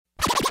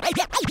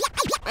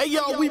Hey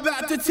yo, we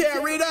about to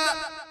tear it up.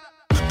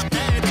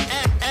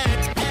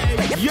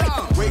 Yo,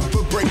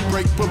 break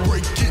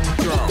it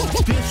down.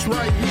 This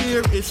right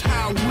here is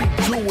how we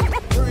do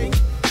it. Break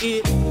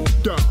it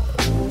down.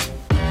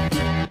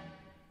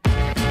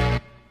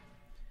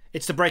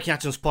 It's the Breaking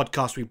Atoms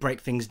podcast. We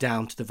break things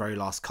down to the very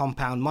last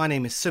compound. My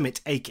name is Sumit,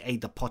 aka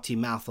the Potty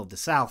Mouth of the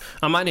South.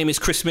 And my name is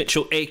Chris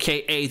Mitchell,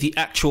 aka the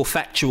Actual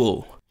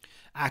Factual.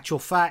 Actual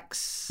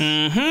facts.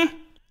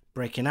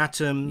 Breaking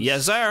Atoms.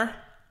 Yes, sir.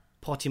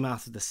 Potty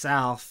Mouth of the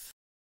South.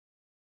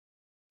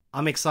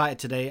 I'm excited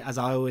today, as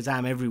I always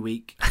am every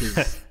week.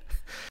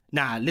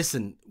 Nah,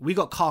 listen, we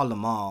got Carl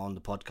Lamar on the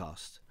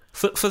podcast.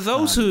 For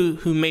those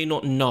who may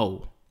not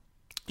know,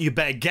 you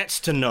better gets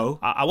to know.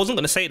 I wasn't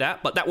going to say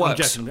that, but that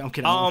works. I'm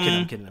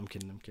kidding.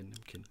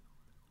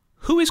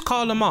 Who is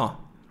Carl Lamar?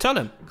 Tell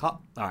him.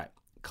 All right.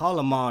 Carl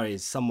Lamar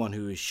is someone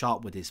who is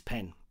sharp with his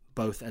pen,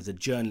 both as a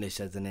journalist,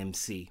 as an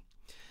MC.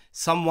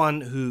 Someone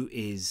who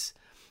is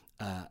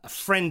a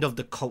friend of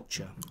the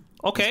culture.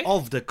 Okay.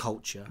 Of the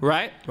culture.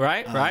 Right.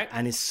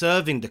 And is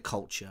serving the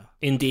culture.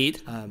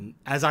 Indeed.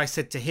 As I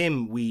said to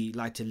him, we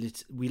like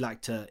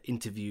to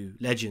interview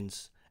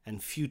legends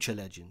and future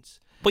legends.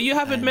 But you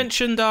haven't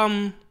mentioned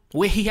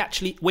where he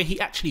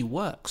actually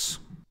works.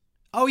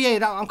 Oh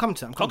yeah, I'm coming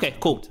to that. Okay,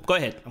 cool. Go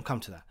ahead. I'm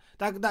coming to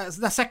that.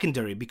 That's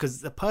secondary,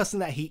 because the person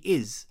that he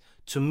is,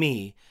 to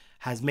me,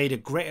 has made a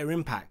greater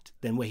impact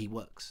than where he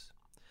works.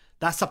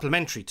 That's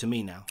supplementary to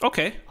me now.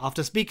 Okay.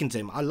 After speaking to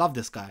him, I love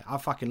this guy. I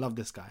fucking love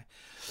this guy.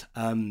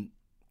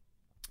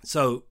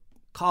 So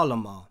Carl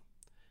Lamar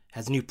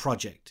has a new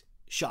project,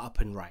 Shut Up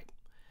and Write.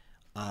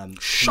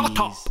 Shut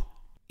up.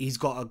 He's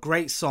got a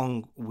great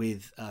song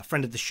with a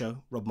friend of the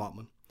show, Rob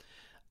Markman.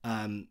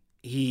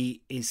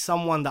 He is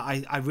someone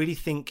that I really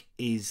think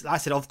is, like I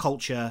said, of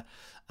culture,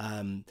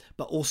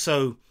 but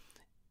also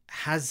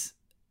has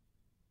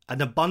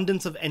an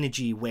abundance of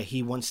energy where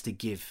he wants to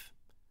give.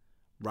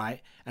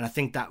 Right, and I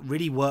think that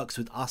really works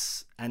with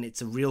us, and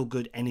it's a real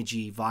good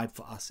energy vibe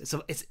for us. It's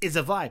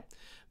a vibe,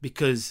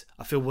 because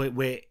I feel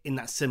we're in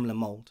that similar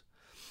mold.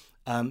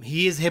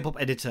 He is a hip hop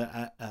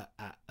editor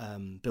at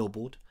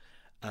Billboard,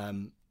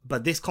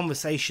 but this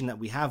conversation that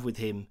we have with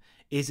him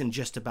isn't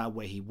just about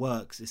where he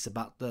works. It's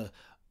about the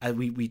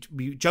we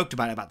joked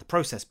about the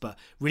process, but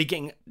really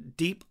getting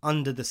deep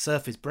under the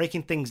surface,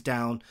 breaking things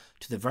down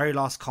to the very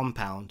last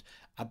compound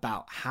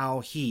about how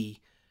he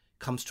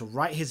comes to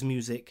write his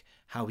music,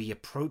 how he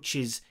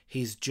approaches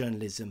his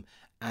journalism,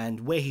 and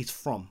where he's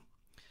from.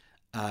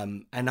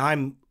 And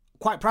I'm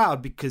quite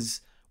proud, because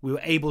we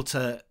were able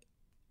to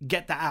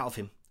get that out of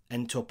him,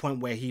 and to a point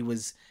where he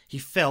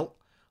felt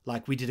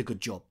like we did a good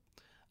job.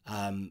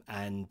 I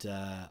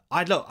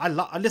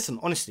listen,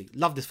 honestly,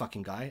 love this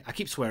fucking guy. I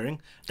keep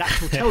swearing.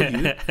 That will tell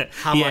you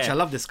how much I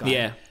love this guy.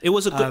 Yeah, it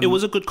was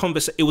a good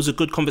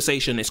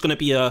conversation. It's going to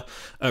be a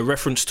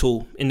reference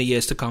tool in the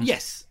years to come.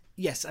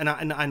 Yes, and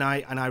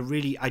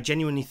I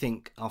genuinely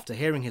think, after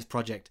hearing his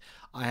project,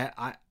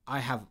 I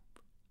have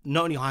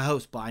not only high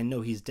hopes, but I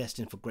know he's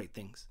destined for great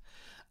things.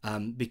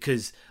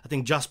 Because I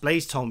think Just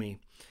Blaze told me,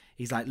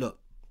 he's like, look,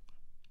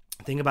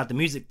 think about the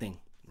music thing,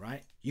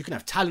 right? You can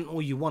have talent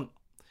all you want,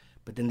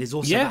 but then there's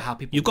also about how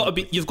people. You've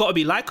got to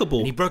be likable.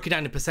 And he broke it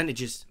down in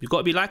percentages. You've got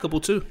to be likable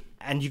too.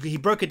 And he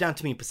broke it down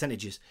to me in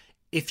percentages.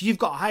 If you've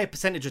got a higher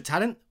percentage of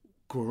talent,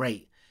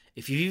 great.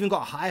 If you've even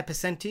got a higher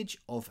percentage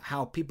of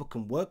how people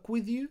can work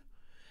with you,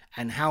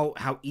 and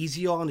how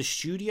easy you are in the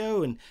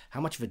studio, and how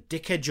much of a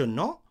dickhead you're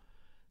not,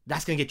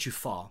 that's going to get you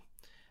far.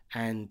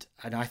 And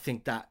I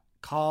think that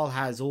Carl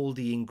has all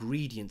the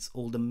ingredients,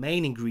 all the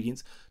main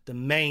ingredients, the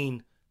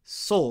main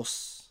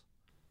sauce.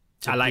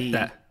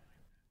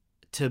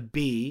 To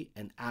be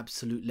an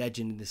absolute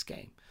legend in this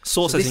game.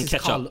 Sauce as in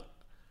ketchup.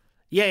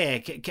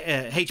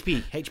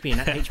 HP and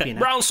that.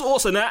 Brown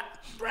sauce and that.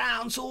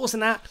 Brown sauce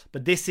and that.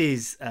 But this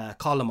is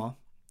Carl Lamar,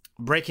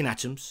 Breaking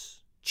Atoms.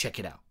 Check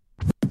it out.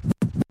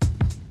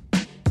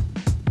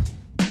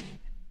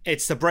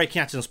 It's the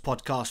Breaking Atoms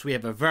podcast. We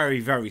have a very,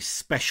 very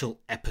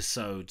special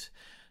episode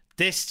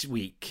this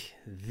week.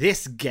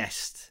 This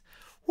guest,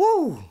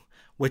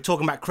 we're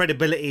talking about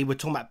credibility. We're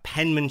talking about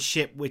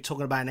penmanship. We're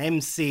talking about an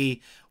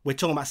MC. We're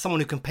talking about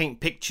someone who can paint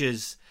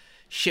pictures.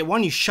 Shit, why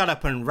don't you shut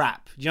up and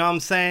rap? You know what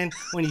I'm saying?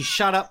 When you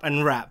shut up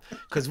and rap.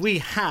 Because we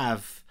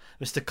have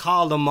Mr.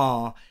 Carl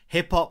Lamar,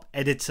 hip-hop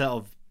editor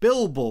of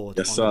Billboard,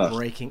 on the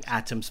Breaking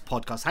Atoms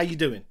podcast. How you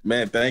doing?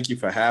 Man, thank you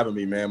for having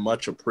me, man.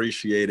 Much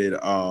appreciated.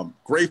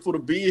 Grateful to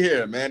be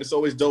here, man. It's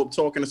always dope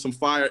talking to some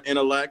fire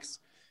intellects,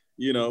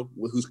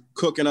 who's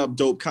cooking up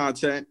dope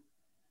content.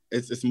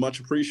 It's much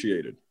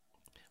appreciated.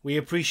 We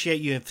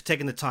appreciate you for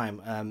taking the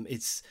time.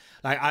 It's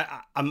like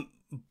I'm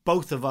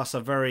both of us are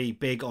very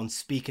big on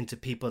speaking to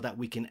people that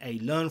we can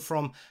learn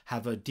from,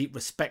 have a deep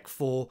respect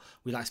for.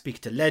 We like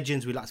speaking to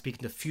legends. We like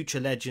speaking to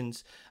future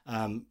legends.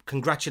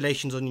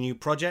 Congratulations on your new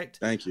project.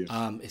 Thank you.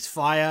 It's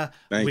fire.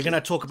 We're going to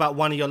talk about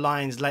one of your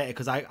lines later,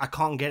 because I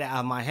can't get it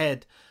out of my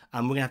head.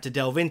 and we're gonna have to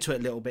delve into it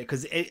a little bit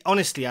because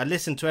honestly, I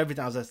listened to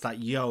everything. I was just like,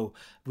 "Yo,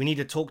 we need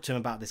to talk to him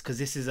about this because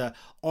this is a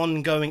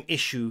ongoing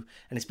issue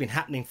and it's been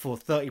happening for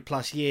 30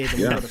 plus years,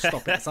 and we've got to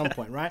stop it at some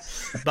point, right?"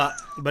 But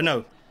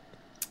no.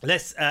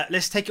 Let's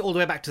take it all the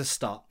way back to the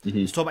start.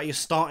 Let's talk about your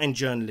start in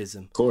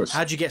journalism. Of course.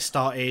 How'd you get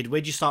started?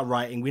 Where'd you start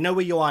writing? We know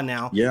where you are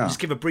now. Yeah. Just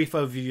give a brief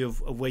overview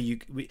of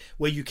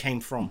where you came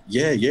from.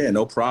 Yeah,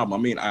 no problem.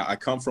 I mean, I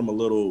come from a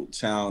little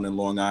town in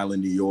Long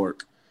Island, New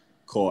York,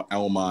 called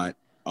Elmont.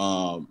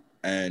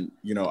 And,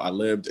 you know, I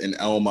lived in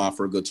Elmont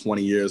for a good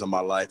 20 years of my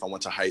life. I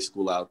went to high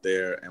school out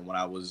there. And when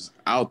I was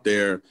out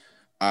there,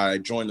 I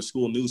joined the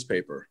school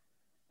newspaper.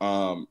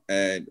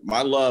 And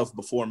my love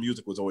before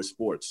music was always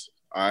sports.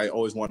 I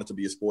always wanted to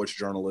be a sports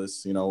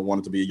journalist, you know,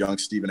 wanted to be a young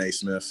Stephen A.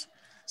 Smith,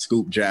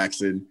 Scoop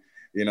Jackson,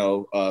 you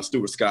know,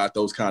 Stuart Scott,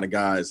 those kind of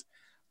guys.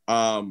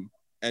 And,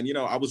 you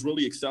know, I was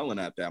really excelling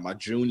at that. My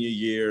junior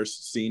year,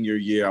 senior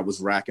year, I was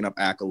racking up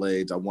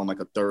accolades. I won like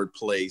a 3rd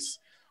place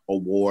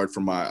award for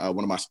my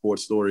one of my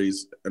sports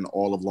stories in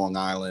all of Long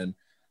Island.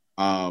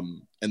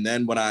 And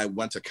then when I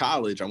went to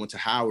college, I went to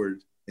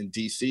Howard in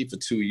DC for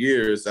 2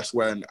 years. That's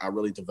when I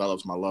really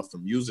developed my love for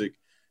music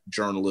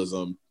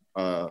journalism.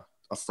 A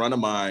friend of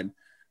mine,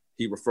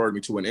 he referred me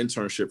to an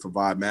internship for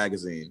Vibe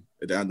magazine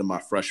at the end of my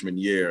freshman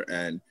year.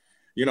 And,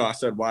 you know, I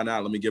said, why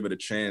not? Let me give it a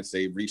chance.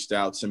 They reached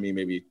out to me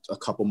maybe a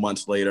couple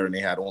months later and they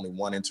had only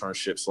one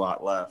internship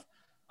slot left.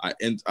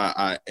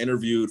 I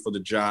interviewed for the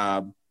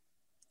job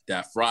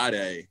that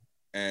Friday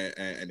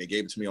and they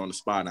gave it to me on the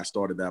spot and I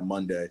started that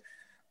Monday.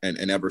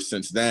 And ever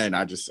since then,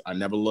 I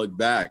never looked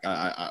back.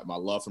 My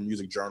love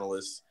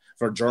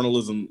for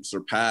journalism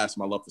surpassed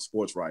my love for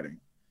sports writing.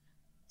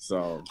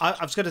 So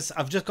I've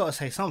just got to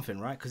say something,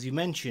 right? Because you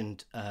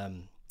mentioned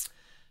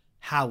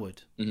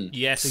Howard. Mm-hmm.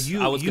 Yes, so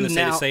I was going to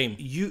say the same.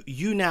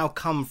 You now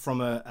come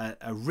from a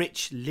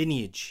rich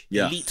lineage,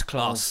 elite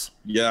class,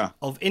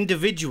 of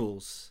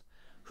individuals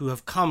who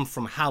have come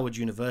from Howard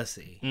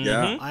University.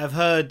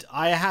 Mm-hmm.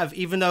 I have,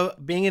 even though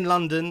being in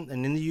London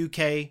and in the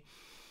UK,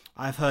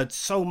 I've heard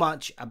so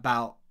much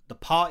about the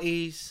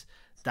parties,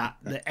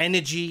 the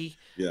energy.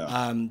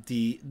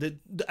 The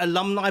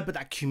alumni, but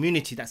that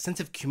community, that sense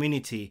of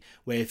community,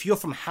 where if you're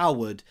from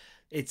Howard,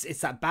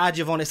 it's that badge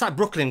of honor. It's like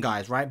Brooklyn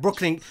guys, right?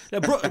 Brooklyn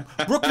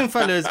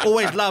fellas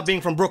always love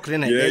being from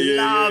Brooklyn, innit? They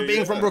love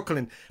being from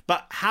Brooklyn.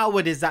 But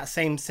Howard is that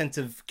same sense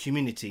of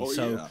community.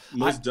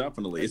 Most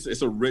definitely.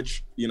 It's a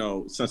rich, you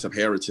know, sense of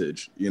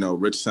heritage, you know,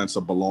 rich sense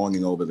of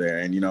belonging over there.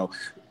 And, you know,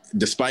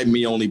 despite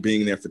me only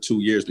being there for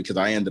 2 years because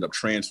I ended up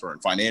transferring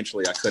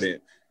financially, I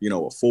couldn't, you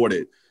know, afford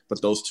it.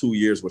 But those 2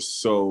 years were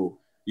so,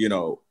 you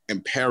know,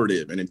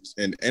 imperative and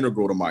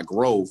integral to my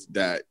growth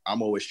that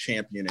I'm always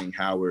championing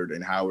Howard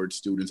and Howard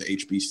students,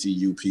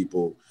 HBCU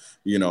people,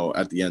 you know,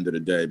 at the end of the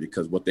day,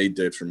 because what they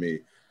did for me,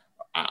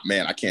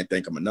 man, I can't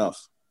thank them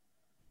enough.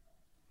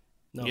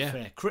 No,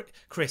 fair.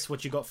 Chris,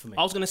 what you got for me?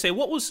 I was going to say,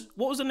 what was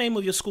the name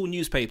of your school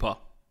newspaper?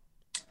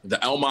 The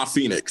Elmont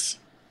Phoenix.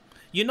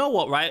 You know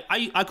what, right?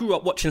 I grew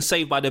up watching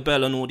Saved by the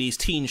Bell and all these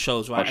teen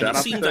shows, right? And it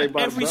seems like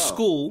every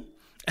school...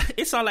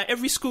 It's like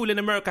every school in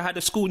America had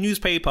a school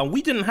newspaper, and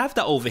we didn't have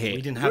that over here.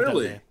 We didn't have that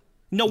there.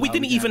 No, we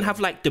didn't even have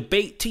like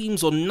debate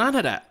teams or none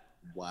of that.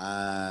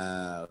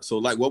 Wow. So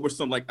like, what were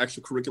some like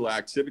extracurricular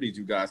activities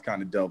you guys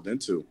kind of delved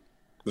into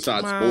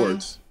besides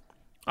sports?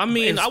 I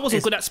mean, I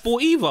wasn't good at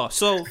sport either.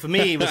 So for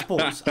me, it was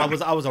sports.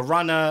 I was a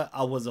runner.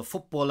 I was a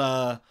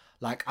footballer.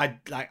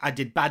 I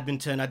did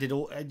badminton. I did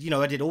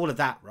all of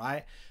that,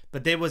 right?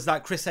 But there was,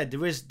 like Chris said,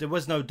 there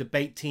was no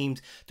debate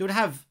teams. They would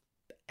have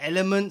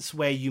elements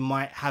where you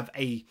might have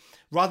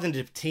rather than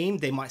a team,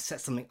 they might set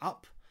something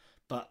up,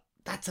 but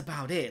that's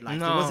about it. Like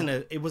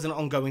it wasn't an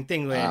ongoing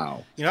thing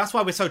where you know, that's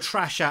why we're so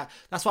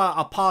that's why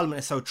our parliament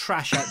is so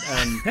trash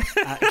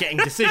at getting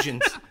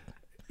decisions.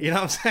 You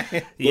know what I'm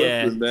saying?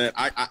 Yeah. Listen, man,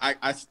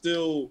 I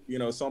still, you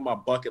know, it's on my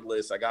bucket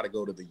list. I got to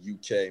go to the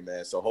UK,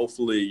 man. So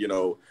hopefully, you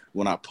know,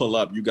 when I pull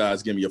up, you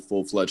guys give me a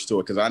full-fledged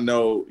tour because I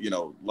know, you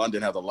know,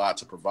 London has a lot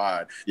to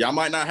provide. Yeah, I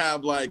might not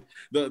have like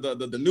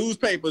the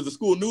newspapers, the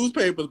school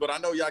newspapers, but I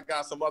know y'all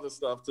got some other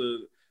stuff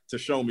to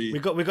show me. We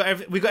got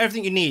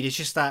everything you need. It's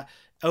just that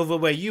over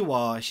where you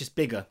are, it's just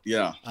bigger.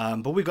 Yeah.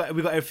 But we got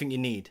everything you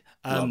need.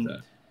 Love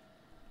that.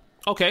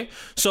 Okay,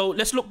 so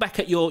let's look back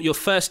at your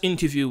first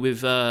interview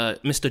with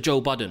Mr.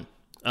 Joe Budden,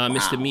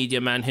 Mr.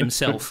 Media Man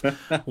himself.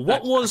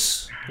 What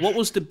was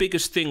the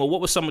biggest thing, or what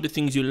were some of the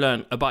things you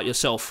learned about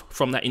yourself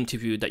from that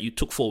interview that you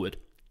took forward?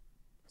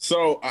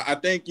 So I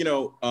think, you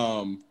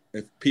know,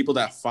 if people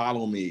that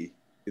follow me,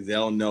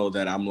 they'll know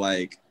that I'm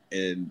like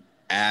an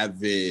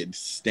avid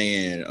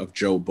stan of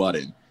Joe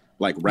Budden,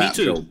 like rap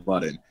Joe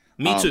Budden.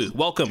 Me too.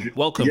 Welcome.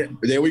 Yeah,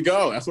 there we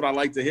go. That's what I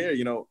like to hear.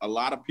 You know, a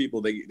lot of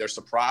people, they're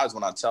surprised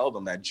when I tell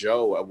them that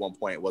Joe at one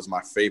point was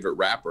my favorite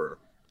rapper.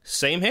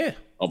 Same here.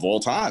 Of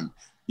all time.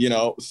 You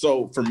know,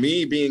 so for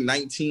me being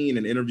 19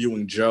 and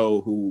interviewing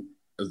Joe, who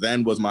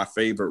then was my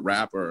favorite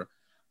rapper,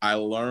 I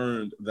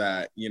learned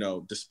that, you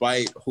know,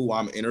 despite who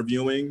I'm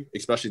interviewing,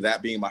 especially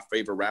that being my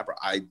favorite rapper,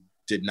 I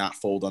did not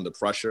fold under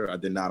pressure. I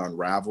did not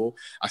unravel.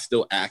 I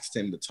still asked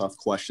him the tough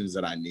questions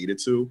that I needed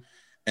to.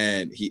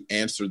 and he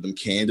answered them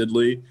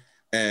candidly.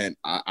 And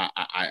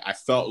I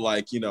felt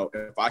like, you know,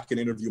 if I can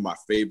interview my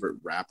favorite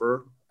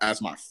rapper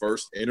as my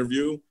first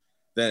interview,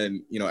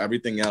 then, you know,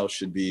 everything else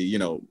should be, you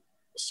know,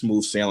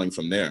 smooth sailing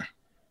from there.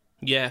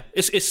 Yeah,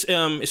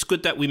 it's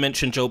good that we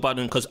mentioned Joe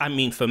Budden, because I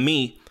mean, for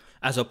me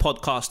as a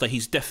podcaster,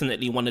 he's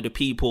definitely one of the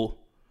people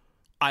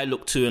I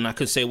look to, and I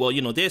could say, well,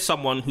 you know, there's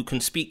someone who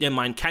can speak their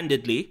mind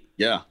candidly,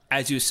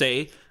 as you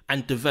say,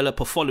 and develop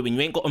a following.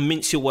 You ain't got to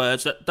mince your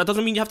words. That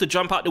doesn't mean you have to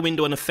jump out the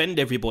window and offend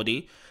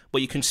everybody,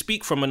 but you can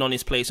speak from an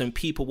honest place and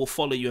people will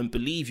follow you and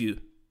believe you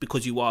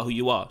because you are who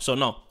you are. So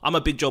no, I'm a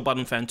big Joe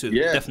Budden fan too.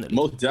 Yeah, definitely.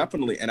 Most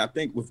definitely. And I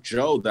think with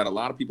Joe, that a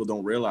lot of people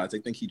don't realize, they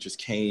think he just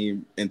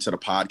came into the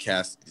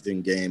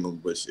podcasting game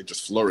and it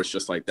just flourished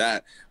just like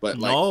that. But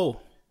like, no.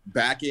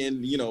 Back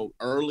in, you know,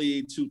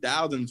 early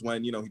 2000s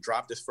when, you know, he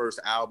dropped his first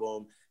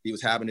album, he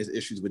was having his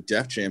issues with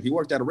Def Jam. He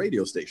worked at a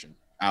radio station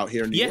out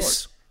here in New York.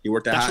 He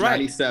worked at Hot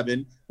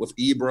 97 with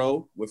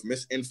Ebro, with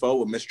Miss Info,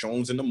 with Miss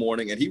Jones in the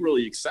morning, and he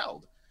really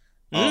excelled.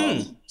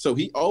 So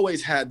he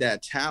always had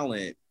that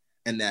talent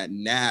and that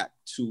knack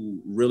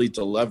to really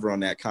deliver on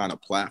that kind of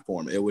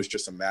platform. It was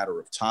just a matter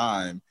of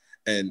time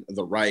and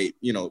the right,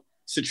 you know,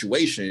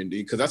 situation,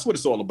 because that's what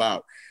it's all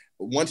about.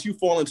 Once you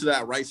fall into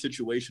that right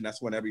situation,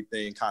 that's when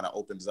everything kind of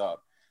opens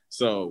up.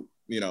 So,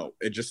 you know,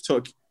 it just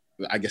took,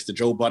 I guess, the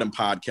Joe Budden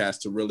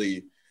podcast to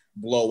really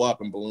blow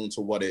up and balloon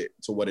to what it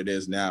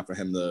is now, for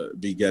him to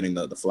be getting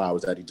the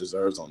flowers that he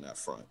deserves on that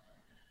front.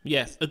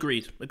 Yeah,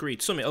 agreed.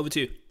 Summit, over to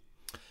you.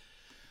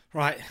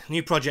 Right,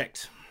 new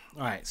project.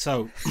 All right,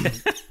 so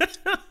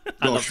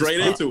go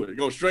straight into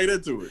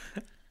it.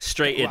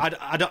 Straight in.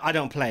 I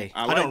don't play.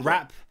 I don't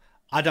rap.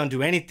 I don't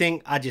do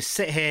anything. I just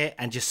sit here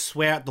and just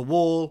swear at the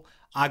wall.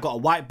 I got a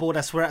whiteboard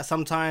I swear at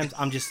sometimes.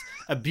 I'm just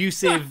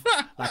abusive.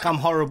 Like, I'm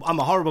horrible. I'm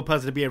a horrible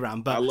person to be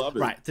around. But I love it.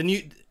 Right,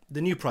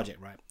 the new project,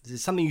 right? This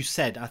is something you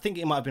said. I think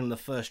it might have been on the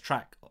first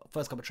couple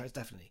of tracks,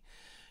 definitely.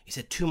 You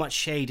said too much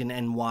shade in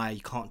NY.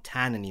 You can't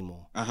tan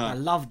anymore. I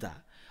love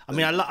that.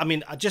 I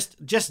mean,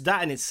 just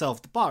that in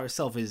itself, the bar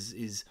itself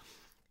is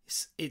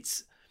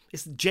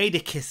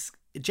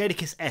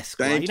Jadakiss-esque,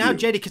 right? You know how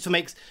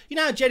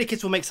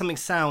Jadakiss will make something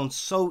sound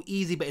so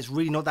easy, but it's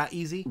really not that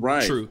easy.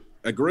 Right. True.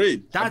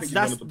 Agreed. That's the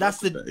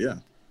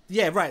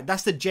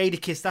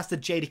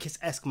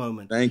Jadakiss-esque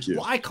moment. Thank you.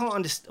 What I can't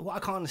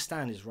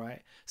understand is,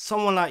 right,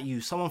 someone like you,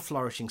 someone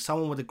flourishing,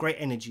 someone with a great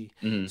energy,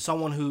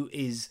 someone who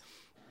is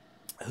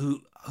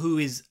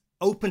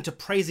open to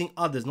praising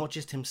others, not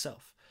just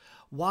himself.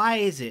 Why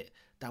is it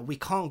that we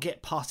can't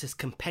get past this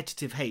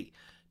competitive hate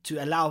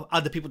to allow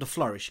other people to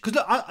flourish?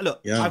 Because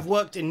look, I've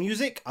worked in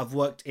music, I've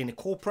worked in a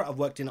corporate, I've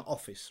worked in an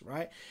office,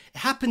 right? It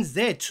happens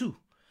there too.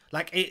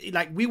 Like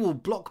we will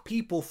block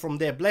people from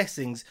their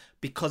blessings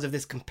because of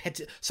this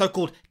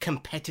so-called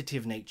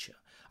competitive nature.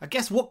 I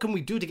guess what can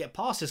we do to get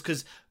past this?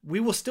 Because we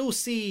will still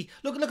see.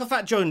 Look at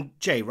Fat Joe and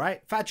Jay,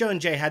 right? Fat Joe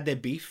and Jay had their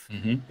beef.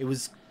 It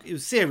was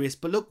serious,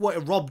 but look what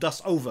it robbed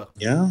us over.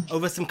 Yeah.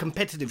 Over some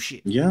competitive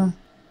shit. Yeah.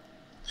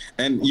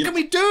 And what can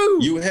we do?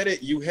 You hit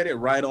it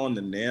right on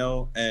the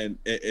nail. And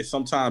it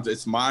sometimes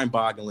it's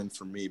mind-boggling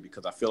for me,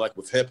 because I feel like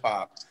with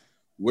hip-hop,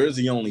 we're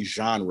the only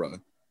genre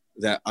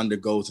that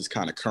undergoes this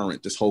kind of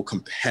current, this whole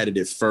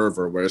competitive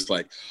fervor where it's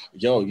like,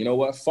 yo, you know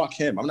what? Fuck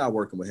him. I'm not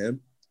working with him.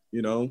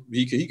 You know,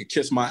 he could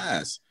kiss my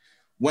ass.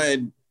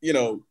 When, you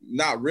know,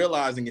 not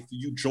realizing if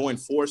you join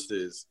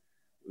forces,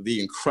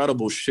 the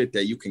incredible shit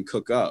that you can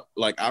cook up.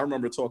 Like, I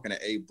remember talking to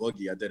A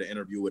Boogie. I did an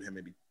interview with him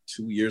maybe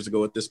 2 years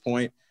ago at this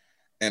point.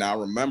 And I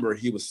remember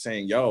he was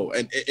saying, yo,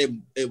 and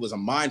it was a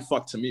mind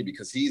fuck to me,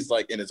 because he's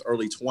like in his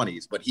early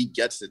 20s, but he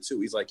gets it too.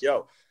 He's like,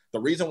 yo, the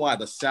reason why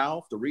the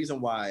South, the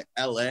reason why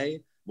LA,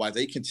 why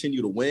they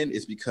continue to win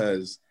is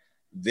because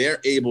they're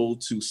able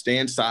to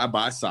stand side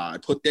by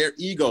side, put their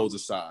egos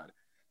aside,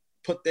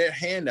 put their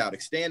hand out,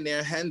 extend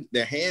their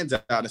hands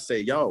out and say,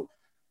 yo,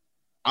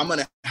 I'm going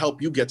to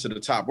help you get to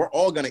the top. We're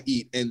all going to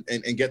eat and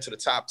get to the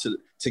top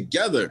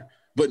together.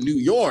 But New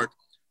York,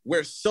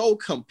 we're so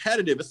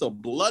competitive. It's a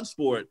blood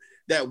sport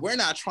that we're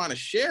not trying to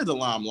share the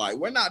limelight.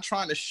 We're not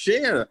trying to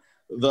share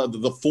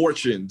the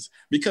fortunes,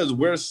 because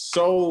we're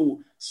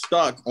so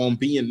stuck on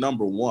being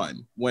number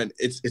one, when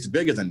it's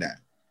bigger than that.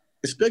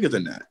 It's bigger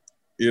than that,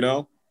 you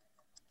know?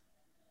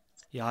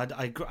 Yeah,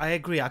 I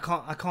agree. I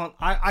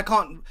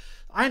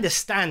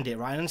understand it,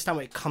 right? I understand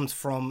where it comes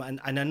from, and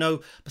I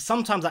know, but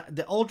sometimes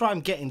the older I'm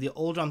getting, the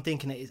older I'm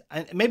thinking it is,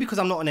 and maybe because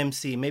I'm not an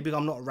MC, maybe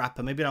I'm not a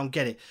rapper, maybe I don't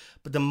get it,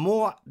 but the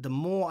more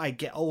I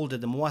get older,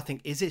 the more I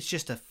think, is it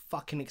just a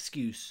fucking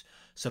excuse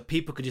so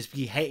people could just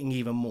be hating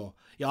even more?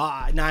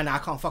 Nah, I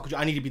can't fuck with you.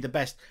 I need to be the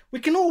best.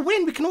 We can all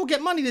win. We can all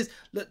get money. There's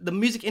the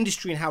music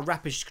industry and how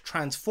rap has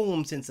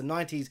transformed since the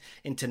 90s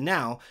into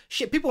now.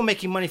 Shit, people are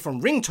making money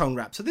from ringtone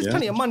rap. So there's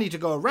plenty of money to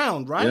go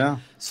around, right? Yeah.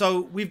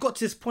 So we've got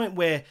to this point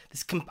where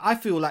I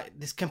feel like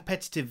this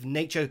competitive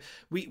nature,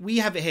 we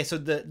have it here. So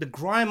the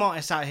grime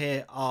artists out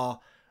here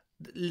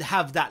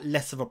have that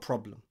less of a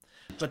problem.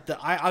 But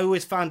I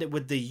always found it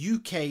with the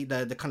UK,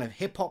 the kind of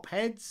hip hop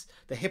heads,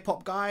 the hip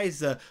hop guys,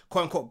 the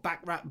quote unquote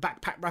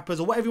backpack rappers,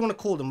 or whatever you want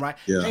to call them, right?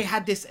 Yeah. They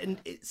had this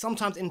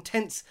sometimes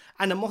intense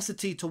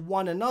animosity to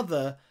one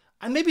another,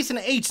 and maybe it's an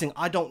age thing,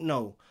 I don't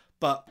know.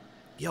 But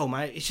yo,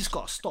 man, it's just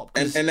got to stop.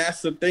 And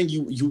that's the thing.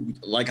 You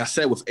like I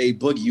said with A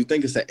Boogie, you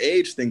think it's an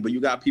age thing, but you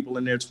got people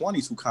in their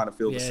 20s who kind of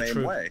feel the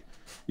same way.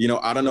 You know,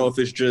 I don't know if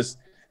it's just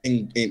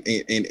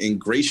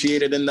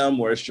ingratiated in them,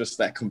 or it's just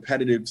that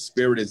competitive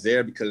spirit is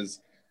there,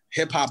 because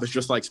hip hop is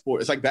just like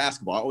sport. It's like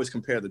basketball. I always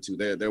compare the two.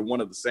 They're one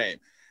of the same.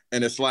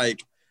 And it's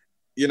like,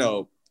 you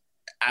know,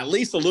 at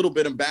least a little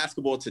bit in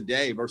basketball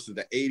today versus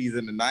the 80s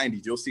and the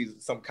 90s, you'll see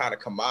some kind of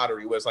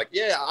camaraderie where it's like,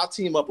 yeah, I'll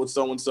team up with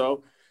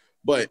so-and-so.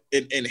 But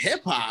in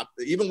hip hop,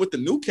 even with the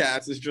new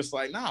cats, it's just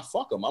like, nah,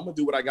 fuck them. I'm going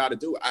to do what I got to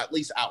do, at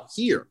least out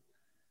here.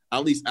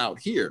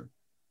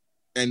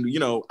 And, you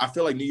know, I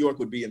feel like New York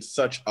would be in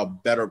such a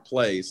better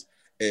place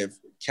if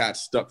cats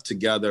stuck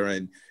together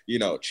and, you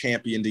know,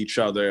 championed each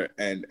other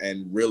and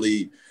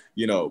really,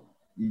 you know,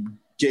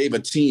 gave a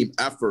team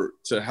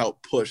effort to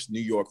help push New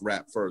York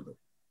rap further,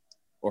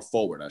 or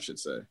forward, I should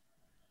say.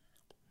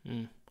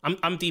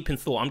 I'm deep in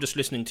thought. I'm just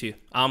listening to you.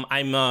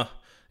 I'm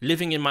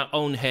living in my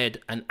own head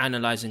and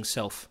analyzing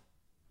self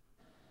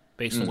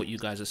based on what you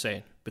guys are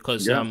saying,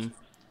 because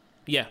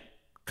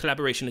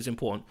collaboration is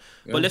important.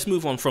 But let's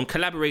move on from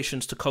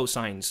collaborations to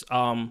cosigns.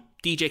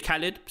 DJ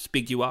Khaled has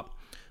bigged you up.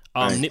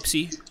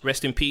 Nipsey,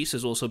 rest in peace,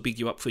 has also bigged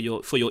you up for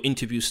your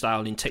interview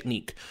style and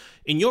technique.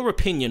 In your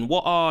opinion,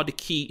 what are the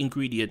key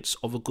ingredients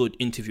of a good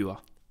interviewer?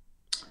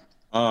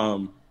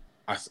 I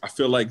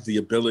feel like the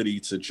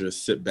ability to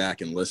just sit back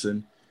and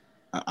listen.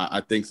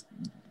 I think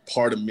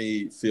part of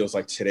me feels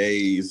like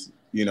today's,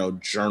 you know,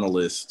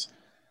 journalists,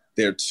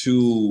 they're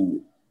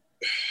too,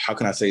 how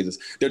can I say this?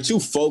 They're too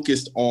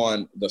focused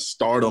on the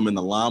stardom and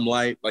the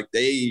limelight. Like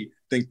they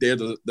think they're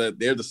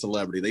the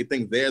celebrity. They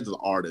think they're the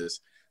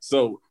artist.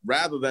 So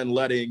rather than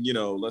letting, you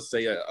know, let's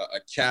say a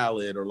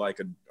Khaled or like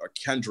a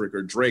Kendrick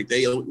or Drake,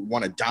 they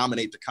want to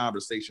dominate the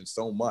conversation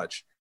so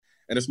much.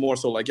 And it's more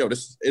so like, yo,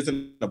 this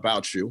isn't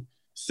about you.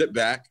 Sit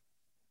back,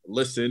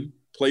 listen,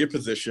 play your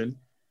position,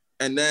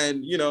 and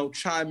then, you know,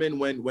 chime in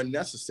when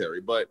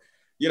necessary. But,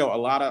 you know, a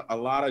lot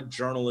of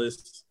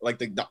journalists, like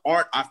the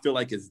art, I feel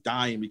like is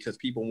dying because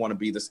people want to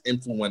be this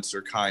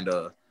influencer kind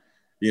of,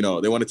 you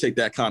know, they want to take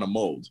that kind of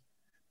mold,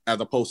 as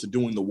opposed to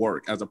doing the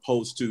work, as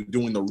opposed to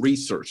doing the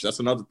research. That's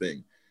another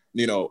thing,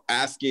 you know,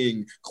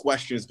 asking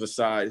questions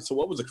besides, so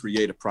what was the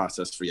creative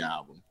process for your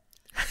album?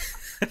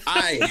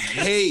 I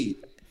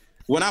hate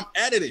when I'm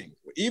editing,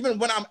 even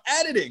when I'm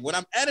editing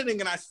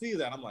and I see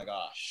that, I'm like,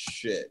 oh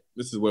shit,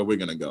 this is where we're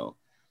going to go.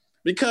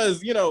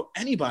 Because, you know,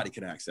 anybody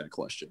can ask that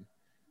question.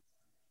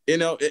 You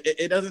know,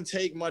 it doesn't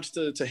take much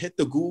to hit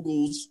the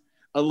Googles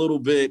a little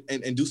bit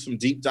and do some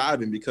deep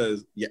diving,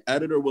 because your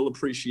editor will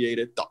appreciate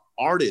it. The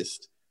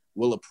artist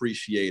will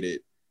appreciate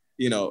it,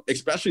 you know,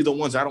 especially the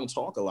ones that don't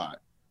talk a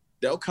lot.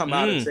 They'll come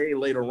out and say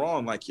later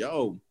on, like,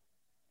 yo,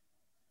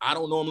 I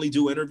don't normally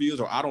do interviews,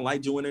 or I don't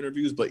like doing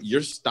interviews, but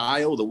your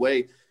style, the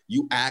way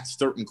you ask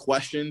certain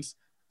questions,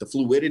 the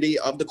fluidity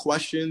of the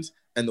questions,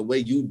 and the way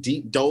you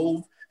deep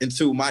dove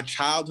into my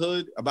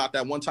childhood about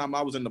that one time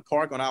I was in the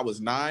park when I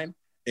was 9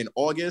 in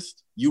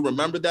August, you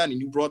remember that, and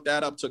you brought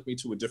that up, took me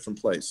to a different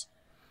place.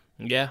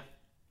 Yeah.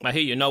 I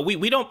hear you. No,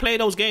 we don't play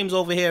those games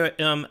over here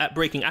at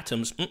Breaking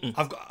Atoms.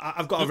 I've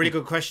got a really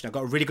good question. I've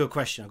got a really good.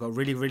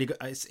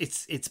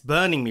 It's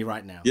burning me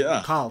right now.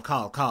 Yeah.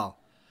 Carl.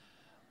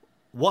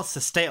 What's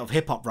the state of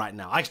hip hop right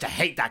now? I used to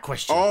hate that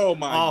question. Oh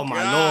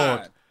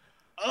my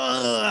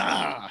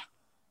Lord.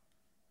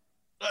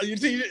 You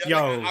see,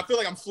 yo, I feel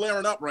like I'm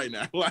flaring up right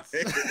now.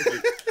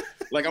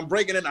 Like I'm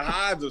breaking into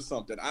hives or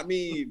something. I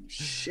mean,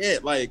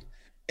 shit. Like,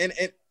 and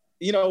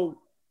you know,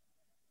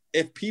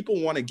 if people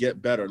want to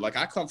get better, like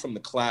I come from the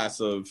class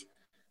of,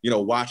 you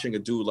know, watching a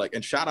dude like,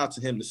 and shout out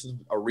to him. This is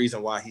a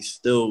reason why he's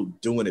still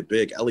doing it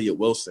big. Elliot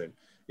Wilson,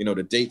 you know,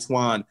 the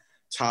Daytwan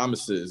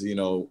Thomases, you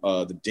know,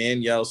 the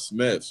Danielle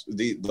Smiths,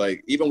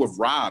 like even with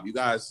Rob, you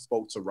guys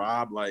spoke to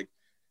Rob, like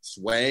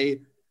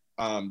Sway.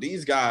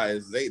 These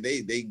guys,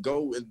 they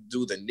go and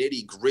do the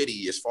nitty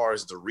gritty as far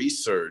as the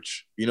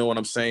research, you know what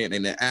I'm saying?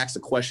 And they ask the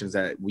questions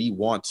that we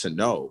want to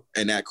know,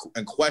 and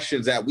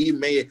questions that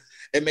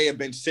it may have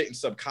been sitting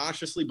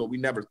subconsciously, but we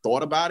never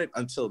thought about it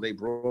until they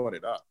brought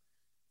it up.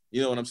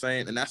 You know what I'm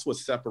saying? And that's what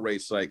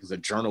separates like the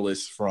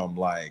journalist from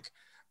like,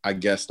 I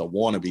guess the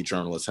wannabe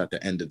journalist at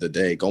the end of the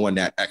day, going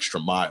that extra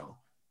mile.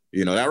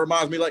 You know, that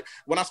reminds me, like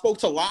when I spoke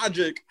to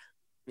Logic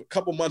a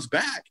couple months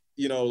back,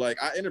 you know, like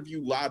I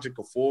interviewed Logic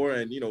before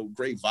and, you know,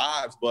 great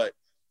vibes, but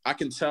I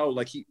can tell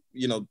like he,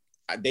 you know,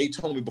 they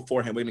told me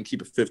beforehand, we're going to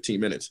keep it 15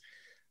 minutes.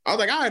 I was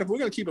like, all right, if we're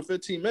going to keep it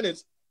 15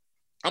 minutes,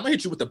 I'm going to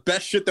hit you with the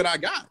best shit that I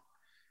got,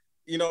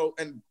 you know,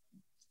 and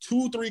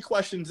 2-3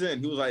 questions in,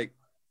 he was like,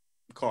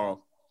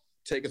 Carl,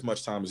 take as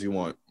much time as you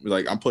want.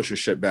 Like, I'm pushing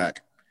shit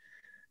back.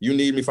 You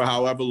need me for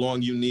however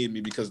long you need me,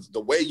 because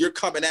the way you're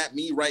coming at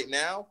me right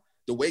now,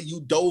 the way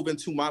you dove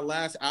into my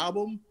last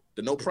album,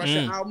 the No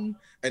Pressure album,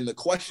 and the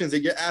questions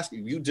that you're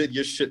asking, you did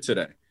your shit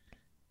today.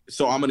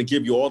 So I'm going to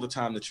give you all the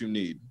time that you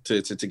need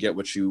to get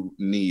what you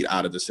need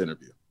out of this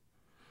interview.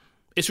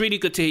 It's really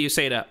good to hear you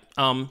say that.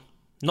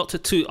 Not to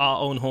toot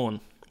our own horn.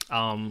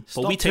 But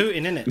we take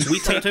tooting, innit? we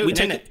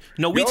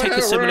take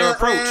a similar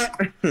approach.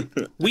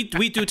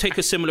 We do take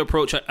a similar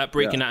approach at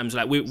Breaking Atoms.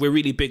 Like we're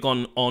really big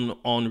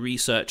on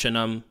research,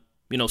 and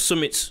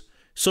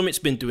Summit's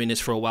been doing this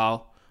for a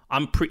while.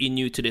 I'm pretty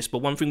new to this, but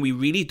one thing we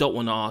really don't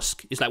want to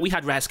ask is, like, we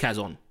had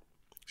Razkaz on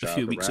a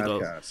few weeks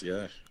ago.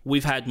 Yeah.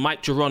 We've had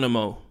Mike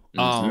Geronimo,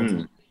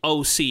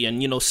 OC,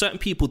 and certain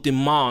people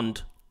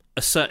demand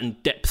a certain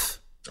depth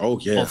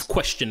of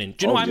questioning.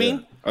 Do you know what I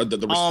mean?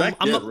 The respect,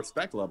 the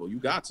respect level. You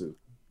got to.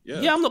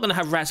 Yeah, I'm not gonna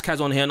have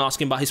Razkaz on here and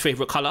ask him about his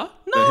favorite color.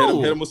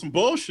 No, hit him with some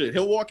bullshit.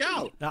 He'll walk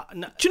out. Do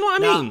you know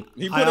what I mean?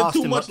 He put in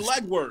too much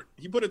legwork.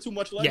 He put in too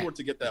much legwork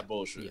to get that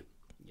bullshit.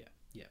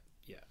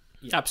 Yeah.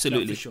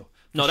 Absolutely. No, for sure.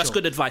 No, that's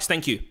good advice.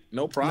 Thank you.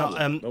 No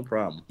problem. No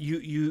problem.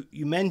 You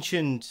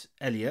mentioned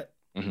Elliot,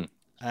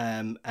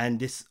 and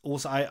this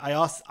also I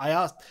asked.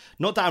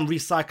 Not that I'm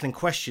recycling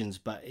questions,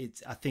 but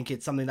I think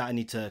it's something that I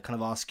need to kind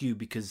of ask you,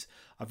 because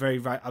I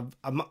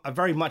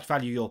very much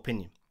value your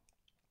opinion.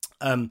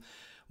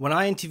 When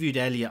I interviewed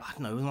Elliot, I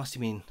don't know, it must have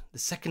been the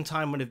second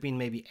time, would have been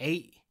maybe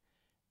 8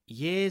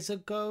 years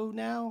ago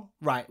now.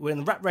 Right, we're in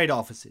the Rap Radar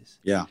offices.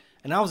 Yeah.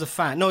 And I was a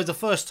fan. No, it was the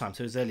first time,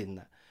 so it was earlier than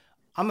that.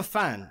 I'm a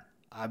fan.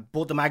 I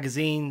bought the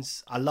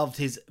magazines. I loved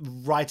his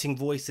writing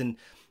voice, and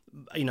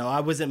I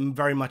wasn't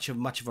very much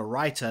of a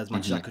writer, as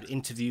much as I could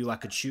interview, I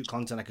could shoot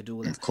content, I could do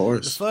all that. Of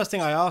course. The first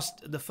thing I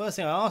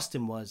asked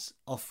him was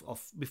off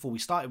before we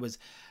started was,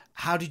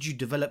 how did you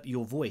develop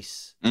your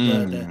voice?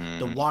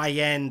 The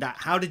YN,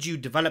 how did you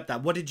develop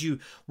that? What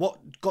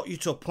got you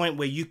to a point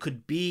where you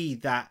could be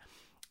that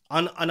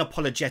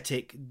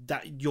unapologetic,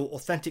 that your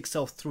authentic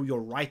self through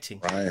your writing?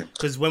 Right.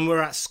 Because when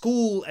we're at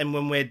school and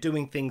when we're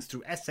doing things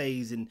through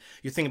essays, and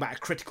you're thinking about a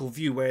critical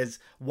view, whereas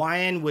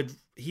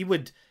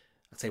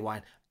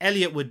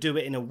Elliot would do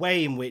it in a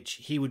way in which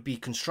he would be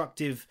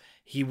constructive.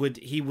 He would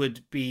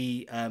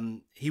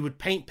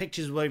paint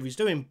pictures of whatever he's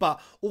doing,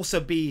 but also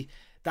be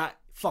that,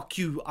 fuck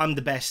you, I'm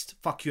the best,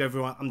 fuck you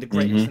everyone, I'm the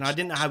greatest. And I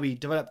didn't know how he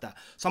developed that.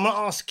 So I'm going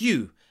to ask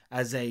you,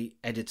 as a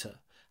editor,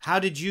 how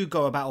did you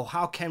go about, or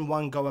how can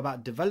one go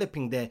about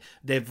developing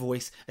their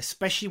voice,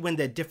 especially when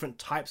they're different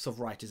types of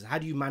writers? How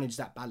do you manage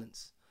that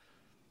balance?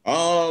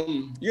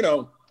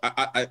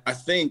 I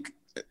think,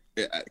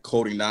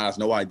 quoting Nas,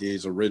 no idea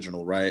is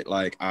original, right?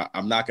 Like,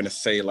 I'm not going to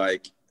say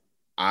like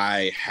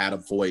I had a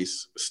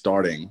voice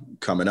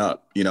coming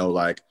up,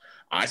 like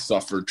I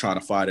suffered trying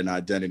to find an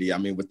identity. I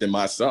mean, within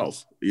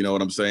myself, you know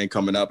what I'm saying?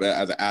 Coming up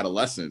as an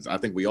adolescent, I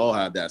think we all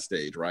have that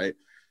stage, right?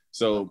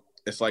 So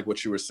it's like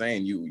what you were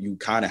saying, you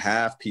kind of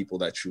have people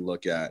that you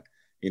look at,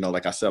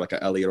 like I said, like an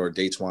Elliot or a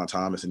Daytwan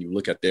Thomas, and you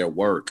look at their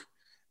work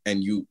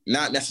and you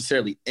not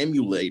necessarily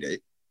emulate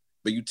it,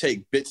 but you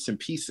take bits and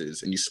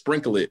pieces and you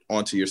sprinkle it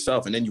onto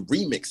yourself, and then you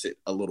remix it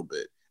a little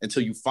bit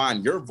until you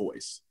find your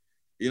voice.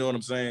 You know what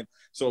I'm saying?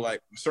 So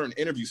like certain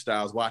interview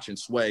styles, watching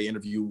Sway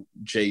interview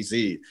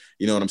Jay-Z,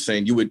 you know what I'm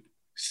saying? You would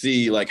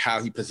see like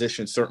how he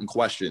positioned certain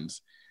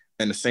questions,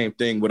 and the same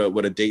thing with a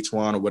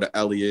Daytwan or with an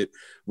Elliot,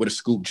 with a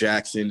Scoop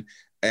Jackson.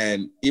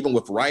 And even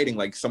with writing,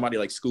 like somebody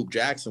like Scoop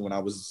Jackson, when I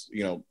was,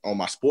 on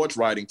my sports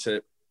writing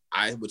tip,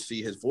 I would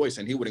see his voice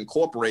and he would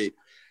incorporate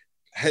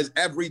his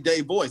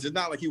everyday voice. It's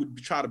not like he would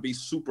try to be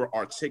super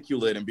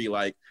articulate and be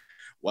like,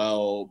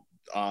 well,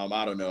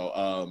 I don't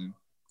know,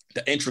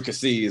 the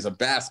intricacies of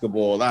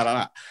basketball,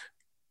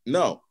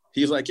 No,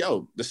 he's like,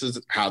 yo, this is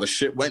how the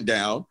shit went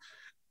down.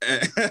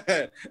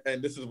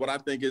 And this is what I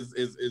think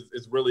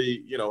is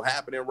really,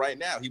 happening right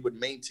now. He would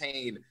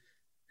maintain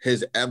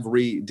his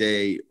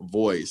everyday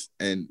voice,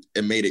 and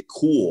it made it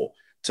cool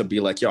to be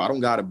like, yo, I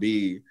don't got to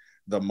be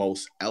the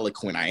most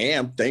eloquent. I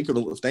am.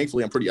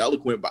 Thankfully, I'm pretty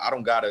eloquent, but I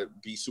don't got to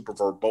be super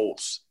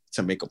verbose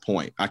to make a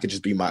point. I could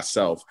just be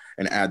myself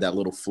and add that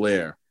little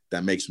flair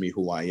that makes me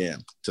who I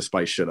am to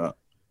spice shit up.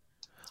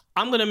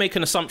 I'm going to make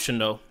an assumption,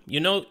 though. You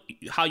know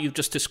how you've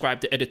just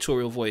described the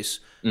editorial voice?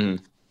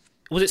 Mm-hmm.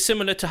 Was it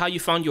similar to how you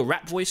found your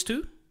rap voice,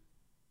 too?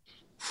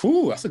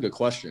 Whew, that's a good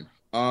question.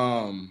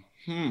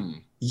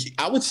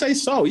 I would say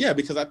so, yeah,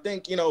 because I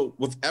think,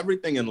 with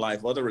everything in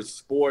life, whether it's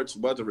sports,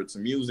 whether it's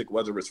music,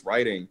 whether it's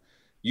writing,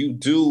 you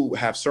do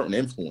have certain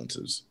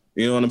influences.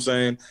 You know what I'm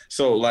saying?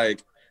 So,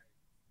 like,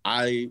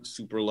 I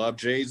super love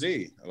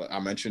Jay-Z. I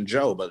mentioned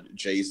Joe, but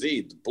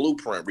Jay-Z, The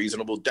Blueprint,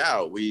 Reasonable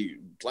Doubt,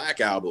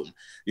 Black Album,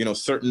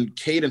 certain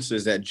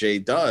cadences that Jay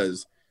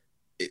does.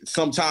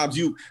 Sometimes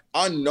you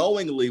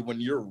unknowingly, when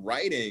you're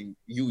writing,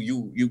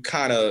 you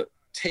kind of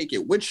take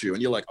it with you,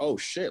 and you're like, oh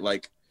shit,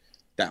 like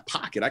that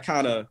pocket,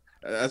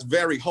 that's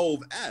very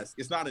Hove-esque.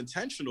 It's not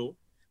intentional,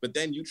 but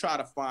then you try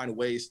to find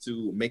ways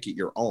to make it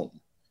your own.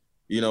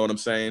 You know what I'm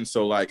saying?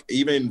 So like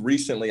even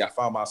recently I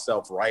found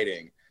myself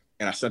writing,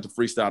 and I sent a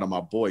freestyle to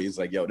my boy. He's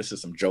like, yo, this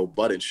is some Joe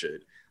Budden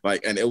shit.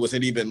 Like, and it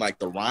wasn't even like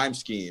the rhyme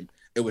scheme.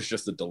 It was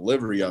just the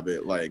delivery of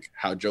it, like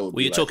how Joe would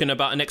Were you like, talking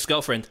about an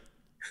ex-girlfriend?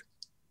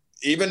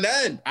 Even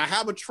then, I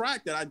have a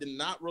track that I did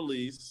not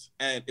release,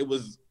 and it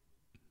was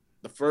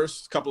the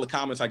first couple of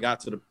comments I got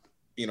to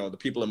the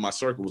people in my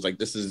circle was like,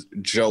 this is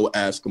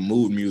Joe-esque,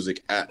 mood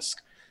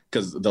music-esque,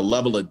 because the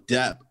level of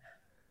depth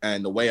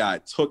and the way I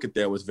took it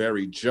there was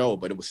very Joe,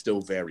 but it was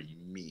still very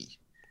me,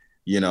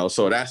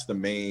 so that's the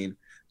main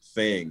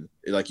thing.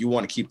 Like, you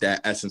want to keep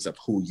that essence of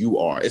who you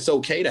are. It's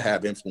okay to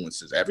have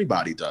influences,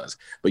 everybody does,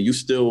 but you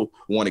still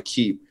want to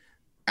keep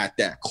at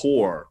that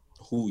core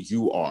who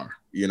you are,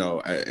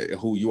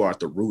 who you are at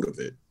the root of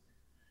it.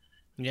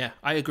 Yeah,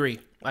 I agree.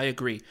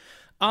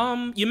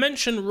 You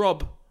mentioned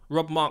Rob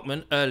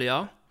Markman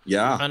earlier.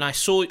 Yeah. And I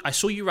saw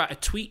you write a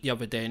tweet the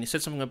other day, and it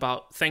said something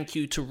about thank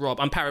you to Rob.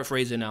 I'm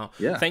paraphrasing now.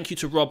 Yeah. Thank you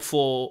to Rob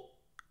for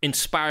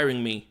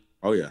inspiring me.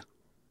 Oh yeah.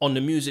 On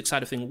the music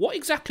side of things. What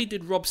exactly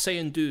did Rob say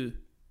and do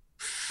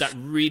that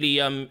really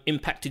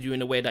impacted you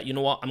in a way that, you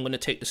know what, I'm going to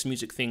take this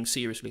music thing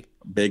seriously?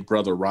 Big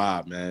brother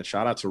Rob, man.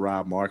 Shout out to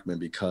Rob Markman,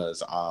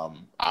 because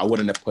I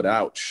wouldn't have put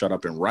out Shut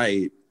Up and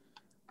Write,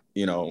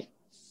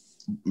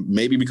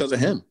 maybe because of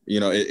him.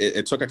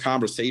 It took a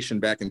conversation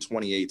back in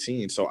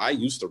 2018. So I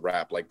used to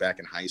rap like back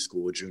in high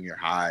school, junior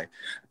high.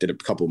 Did a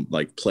couple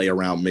like play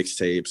around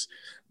mixtapes,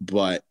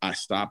 but I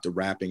stopped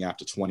rapping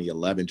after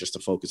 2011 just to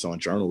focus on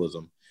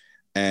journalism.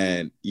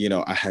 And,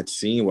 I had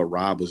seen what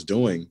Rob was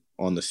doing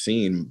on the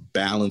scene,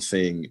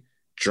 balancing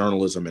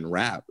journalism and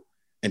rap,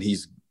 and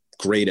he's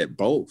great at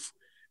both.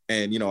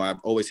 And, I've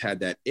always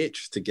had that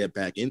itch to get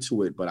back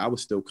into it, but I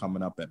was still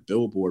coming up at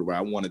Billboard, where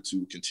I wanted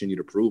to continue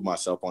to prove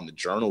myself on the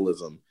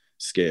journalism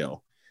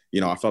scale.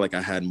 I felt like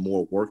I had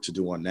more work to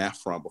do on that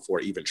front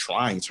before even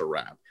trying to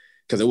rap.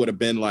 Because it would have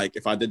been like,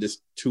 if I did this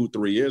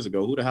 2-3 years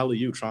ago, who the hell are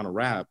you trying to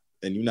rap?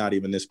 And you're not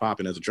even this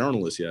popping as a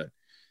journalist yet.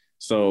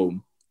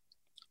 So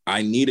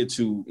I needed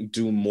to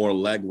do more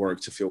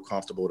legwork to feel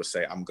comfortable to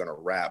say I'm going to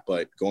rap.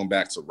 But going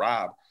back to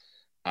Rob,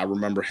 I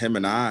remember him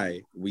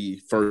and we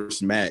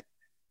first met,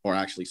 or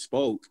actually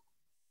spoke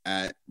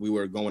we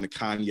were going to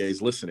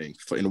Kanye's listening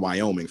in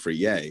Wyoming for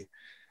Ye.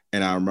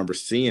 And I remember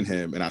seeing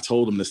him, and I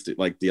told him this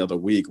like the other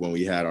week when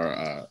we had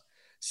our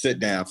sit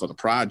down for the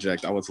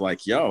project. I was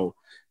like, yo,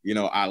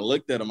 I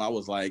looked at him. I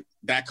was like,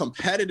 that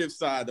competitive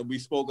side that we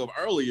spoke of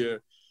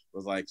earlier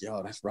was like,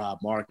 yo, that's Rob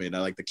Markman.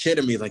 And like the kid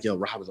in me is like, yo,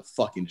 Rob is a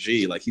fucking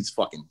G. Like, he's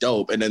fucking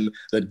dope. And then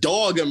the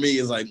dog in me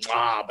is like,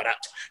 but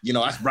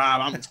that's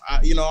Rob.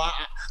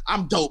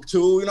 I'm dope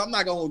too. I'm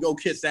not going to go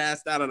kiss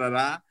ass,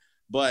 da-da-da-da.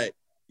 But,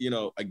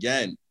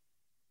 again,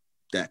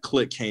 that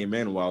click came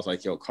in where I was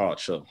like, yo, Carl,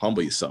 chill,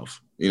 humble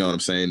yourself. You know what I'm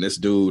saying? This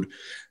dude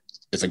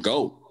is a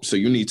GOAT. So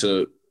you need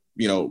to,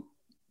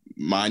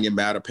 mind your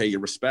matter, pay your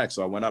respect.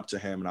 So I went up to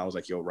him and I was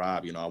like, yo,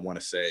 Rob, I want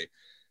to say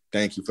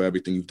thank you for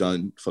everything you've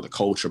done for the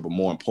culture. But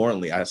more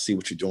importantly, I see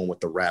what you're doing with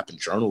the rap and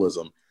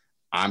journalism.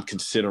 I'm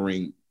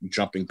considering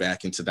jumping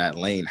back into that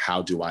lane.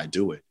 How do I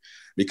do it?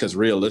 Because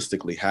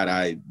realistically, had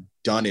I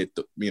done it,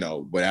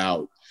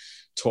 without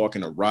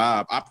talking to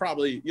Rob, I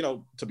probably,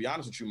 to be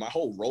honest with you, my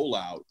whole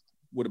rollout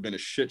would have been a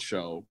shit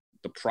show.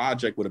 The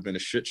project would have been a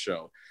shit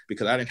show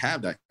because I didn't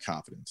have that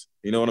confidence.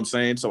 You know what I'm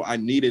saying? So I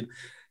needed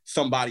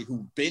somebody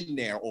who'd been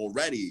there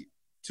already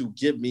to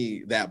give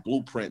me that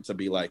blueprint to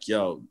be like,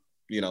 yo,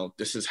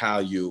 this is how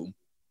you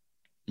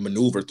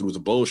maneuver through the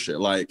bullshit.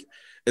 Like,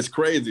 it's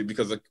crazy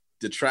because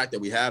the track that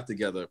we have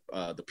together,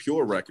 the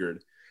Pure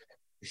record,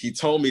 he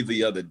told me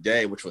the other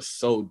day, which was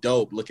so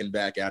dope looking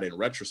back at it in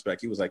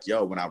retrospect, he was like,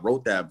 yo, when I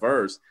wrote that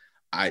verse,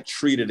 I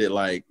treated it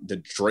like the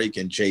Drake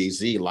and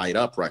Jay-Z Light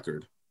Up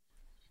record.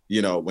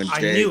 When I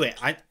knew it.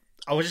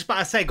 I was just about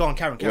to say, go on,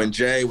 Karen. When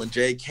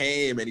Jay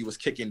came and he was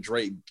kicking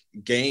Drake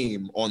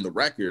game on the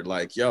record,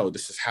 like, yo,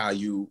 this is how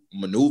you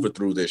maneuver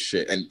through this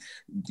shit. And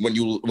when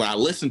I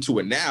listen to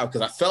it now,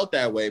 because I felt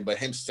that way, but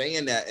him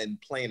saying that and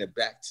playing it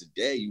back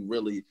today, you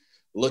really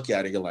look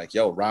at it, you're like,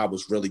 yo, Rob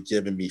was really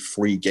giving me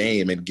free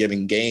game and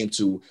giving game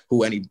to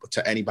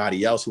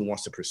anybody else who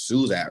wants to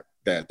pursue that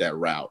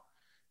route,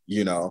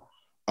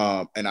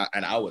 and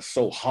I was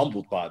so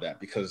humbled by that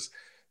because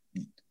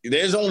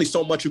there's only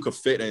so much you could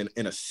fit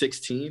in a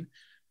 16.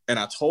 And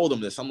I told him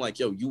this, I'm like,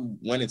 yo, you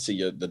went into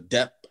the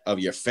depth of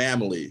your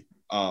family,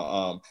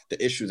 the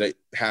issues that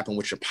happened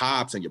with your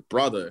pops and your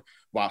brother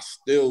while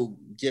still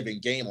giving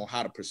game on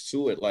how to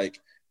pursue it. Like,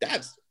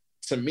 that's,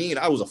 to me,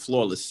 that was a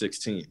flawless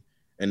 16.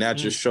 And that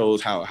just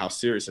shows how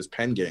serious his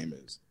pen game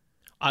is.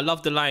 I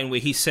love the line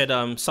where he said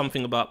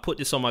something about put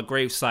this on my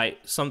gravesite.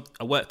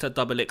 I worked at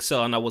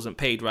XXL and I wasn't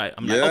paid right.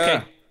 I'm like,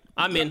 okay,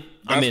 I'm in.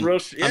 That was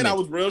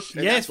real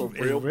shit. Yeah, that's a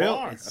real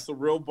bar. That's a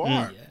real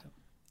bar.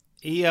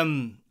 Yeah.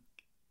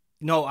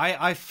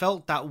 I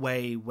felt that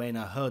way when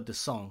I heard the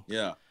song.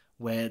 Yeah.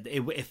 Where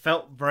it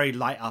felt very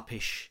light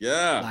up-ish.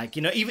 Yeah. Like,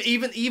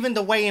 even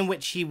the way in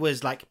which he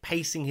was like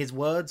pacing his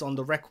words on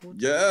the record.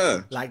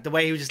 Yeah. Like the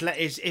way he was just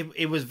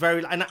it was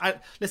very, and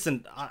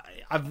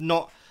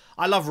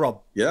I love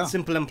Rob. Yeah.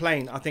 Simple and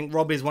plain. I think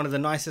Rob is one of the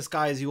nicest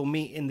guys you'll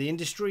meet in the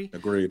industry.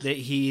 Agreed. That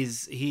he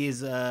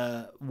is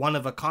one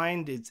of a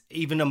kind. It's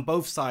even on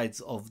both sides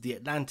of the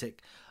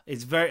Atlantic.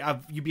 It's very,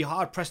 you'd be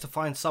hard pressed to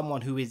find someone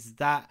who is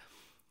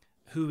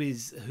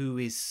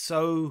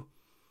so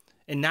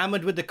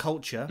enamored with the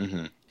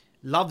culture,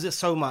 loves it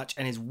so much,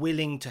 and is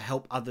willing to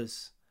help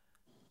others.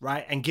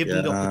 right, and give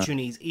them the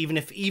opportunities, even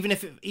if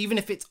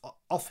it's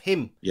off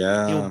him.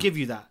 Yeah, he'll give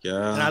you that.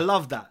 Yeah, and I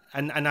love that.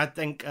 And I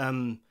think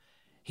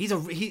he's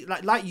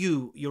like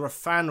you're a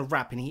fan of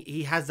rap, and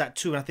he has that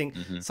too. And I think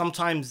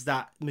sometimes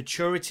that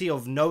maturity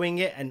of knowing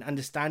it and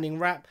understanding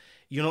rap,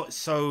 you're not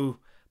so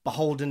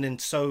beholden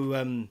and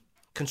so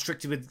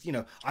constricted with,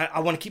 I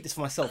want to keep this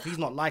for myself. He's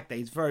not like that.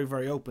 He's very,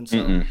 very open.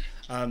 So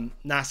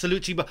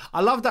salute you. But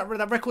I love that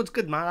record's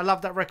good, man. I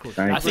love that record.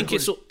 I think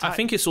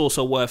it's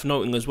also worth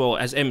noting as well,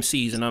 as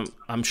MCs, and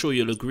I'm sure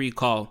you'll agree,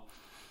 Carl,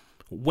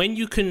 when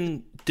you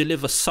can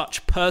deliver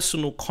such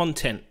personal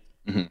content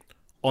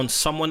on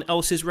someone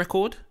else's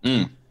record,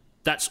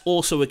 that's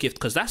also a gift,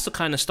 because that's the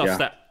kind of stuff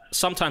that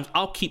sometimes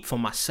I'll keep for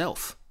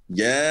myself.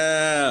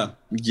 Yeah.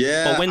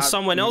 But when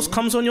someone else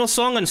comes on your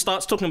song and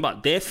starts talking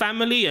about their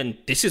family and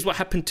this is what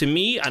happened to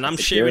me and I'm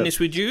sharing this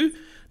with you,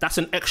 that's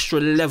an extra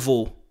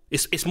level.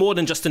 It's more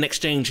than just an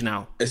exchange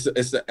now. It's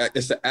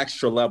an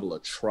extra level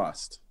of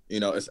trust.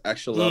 It's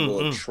extra level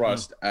of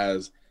trust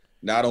as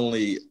not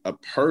only a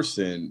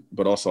person,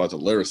 but also as a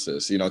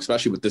lyricist,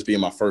 especially with this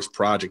being my first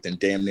project in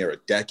damn near a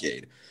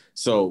decade.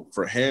 So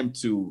for him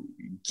to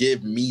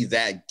give me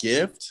that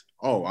gift,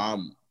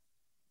 I'm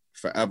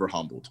forever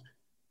humbled.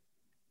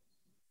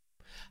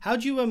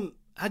 How'd you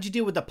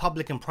deal with the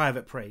public and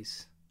private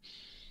praise?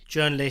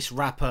 Journalist,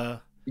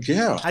 rapper.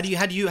 Yeah. How do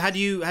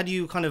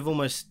you kind of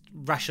almost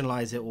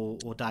rationalize it or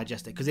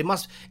digest it? Because it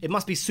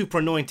must be super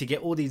annoying to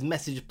get all these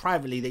messages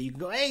privately that you can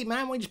go, hey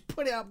man, why don't you just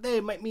put it up there?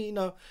 It make me,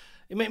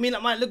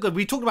 it might look good.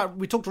 We talked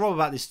to Rob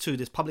about this too,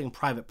 this public and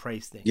private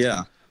praise thing.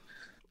 Yeah.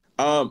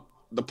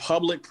 The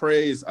public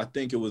praise, I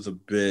think it was a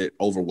bit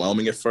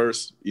overwhelming at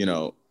first,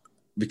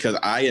 because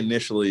I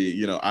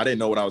initially, I didn't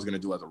know what I was going to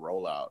do as a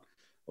rollout.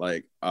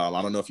 Like,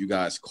 I don't know if you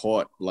guys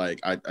caught, like,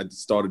 I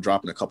started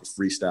dropping a couple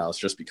freestyles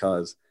just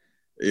because,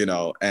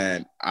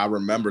 and I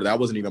remember that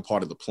wasn't even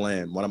part of the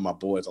plan. One of my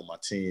boys on my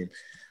team,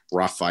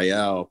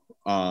 Raphael,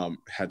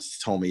 had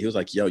told me, he was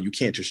like, yo, you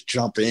can't just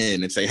jump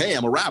in and say, hey,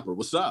 I'm a rapper,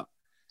 what's up?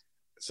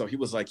 So he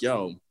was like,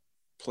 yo,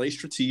 play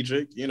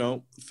strategic,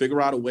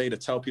 figure out a way to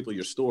tell people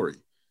your story.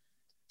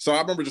 So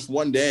I remember just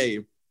one day,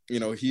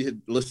 he had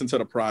listened to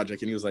the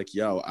project and he was like,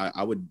 yo,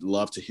 I would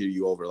love to hear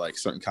you over like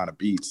certain kind of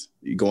beats.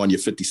 You go on your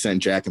 50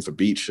 Cent jacking for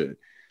beat shit.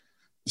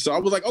 So I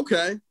was like,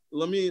 okay,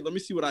 let me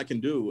see what I can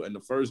do. And the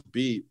first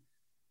beat,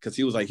 because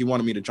he was like, he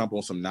wanted me to jump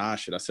on some Nas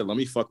shit. I said, let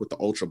me fuck with the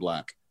Ultra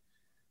Black.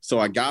 So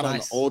I got on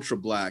the Ultra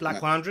Black.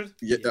 Black 100?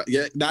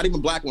 Yeah, not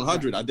even Black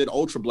 100. I did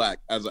Ultra Black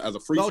as a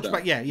freestyle. Ultra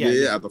Black, yeah,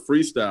 as a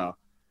freestyle.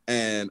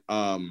 And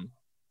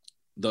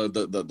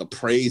the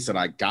praise that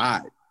I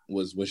got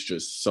was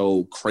just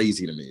so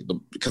crazy to me,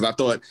 because I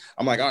thought,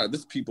 I'm like, all right,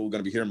 this people are going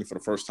to be hearing me for the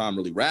first time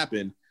really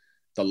rapping.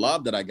 The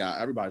love that I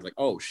got, everybody's like,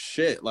 oh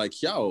shit,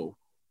 like, yo,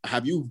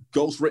 have you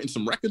ghost written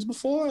some records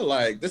before?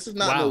 Like, this is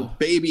not no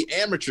baby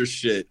amateur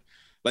shit.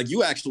 Like,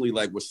 you actually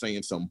like were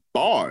saying some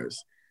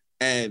bars.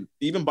 And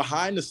even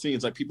behind the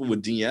scenes, like, people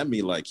would DM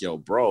me like, yo,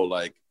 bro,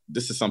 like,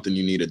 this is something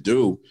you need to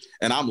do.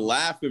 And I'm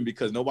laughing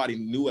because nobody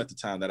knew at the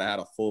time that I had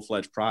a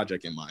full-fledged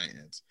project in my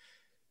hands.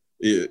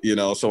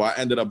 So I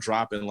ended up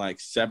dropping like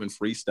 7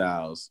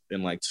 freestyles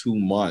in like 2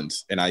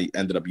 months, and I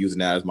ended up using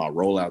that as my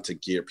rollout to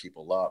gear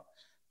people up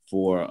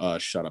for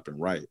Shut Up and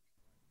Write.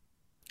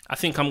 I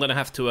think I'm gonna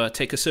have to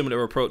take a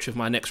similar approach with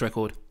my next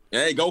record.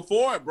 Hey, go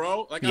for it,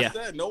 bro. Like I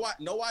said, no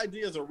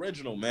idea is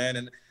original,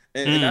 man,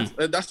 and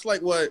that's like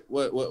what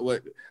I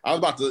was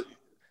about to.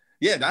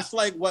 Yeah, that's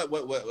like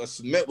what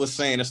Smith was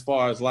saying as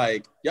far as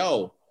like,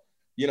 yo,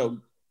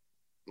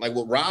 like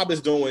what Rob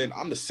is doing,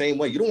 I'm the same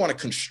way. You don't want to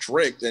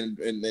constrict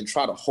and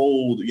try to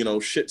hold,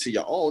 shit to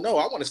your own. No,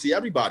 I want to see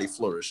everybody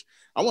flourish.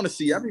 I want to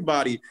see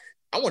everybody.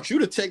 I want you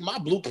to take my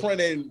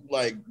blueprint and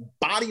like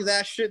body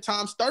that shit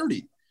times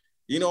 30.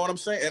 You know what I'm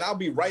saying? And I'll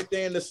be right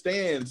there in the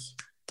stands,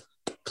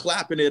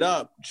 clapping it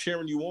up,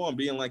 cheering you on,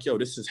 being like, yo,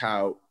 this is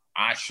how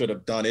I should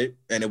have done it.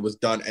 And it was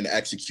done and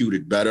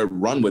executed better.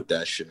 Run with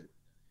that shit.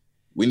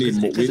 We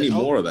need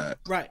more of that.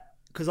 Right.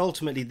 Because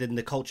ultimately, then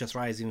the culture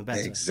thrives even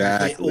better.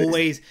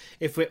 Exactly.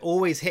 If we're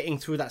always hitting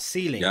through that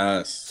ceiling.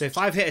 Yes. So if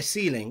I've hit a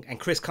ceiling and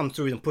Chris comes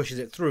through and pushes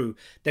it through,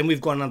 then we've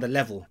got another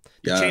level.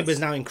 The chamber's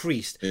now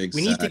increased.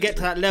 Exactly. We need to get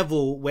to that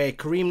level where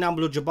Kareem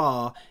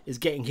Abdul-Jabbar is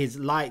getting his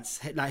lights,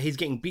 like he's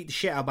getting beat the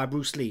shit out by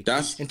Bruce Lee.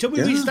 Until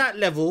we reach that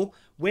level,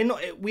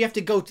 we have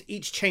to go to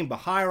each chamber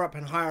higher up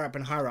and higher up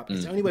and higher up.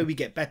 It's the only way we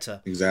get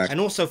better. Exactly.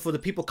 And also for the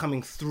people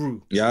coming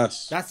through.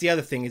 Yes. That's the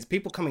other thing, is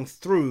people coming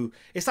through.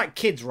 It's like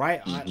kids,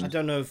 right? I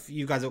don't know if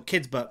you guys are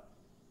kids, but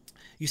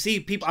you see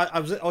people. I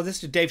was listening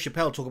to Dave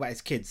Chappelle talk about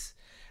his kids.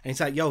 And it's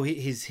like, yo,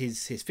 his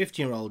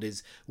 15-year-old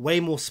is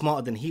way more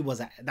smarter than he was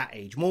at that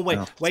age.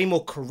 Way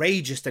more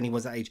courageous than he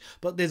was at that age.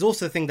 But there's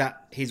also the thing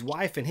that his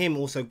wife and him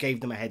also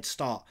gave them a head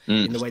start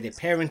in the way they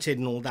parented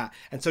and all that.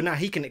 And so now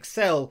he can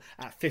excel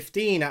at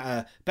 15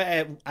 at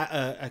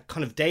a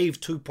kind of Dave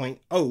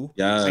 2.0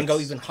 and go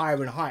even higher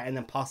and higher and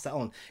then pass that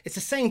on. It's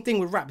the same thing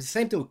with rap. It's the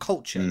same thing with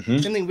culture.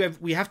 Same thing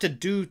we have to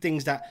do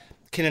things that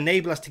can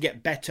enable us to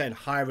get better and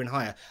higher and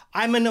higher.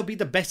 I may not be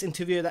the best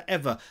interviewer that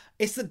ever.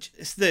 It's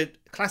the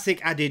classic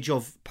adage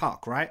of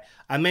Puck, right?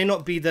 I may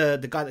not be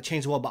the guy that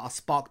changed the world, but I'll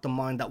spark the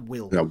mind that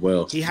will. That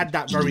will. He had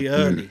that very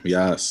early.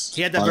 Yes.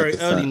 He had that very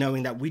 100%. early,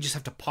 knowing that we just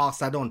have to pass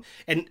that on.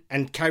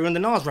 And carry on the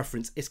Nas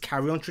reference is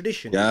carry on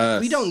tradition. Yes.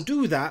 If we don't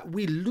do that,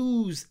 we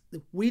lose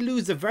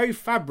the very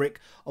fabric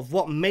of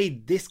what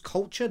made this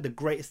culture the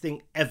greatest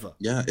thing ever.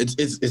 Yeah, it's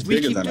We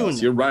bigger keep than doing us.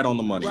 that. You're right on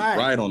the money. Right.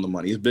 Right on the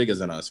money. It's bigger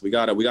than us. We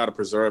gotta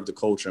preserve the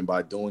culture, and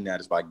by doing that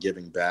is by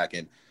giving back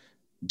and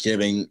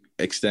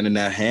extending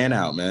that hand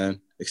out, man.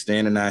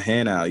 Extending that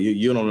hand out.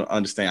 You don't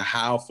understand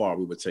how far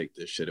we would take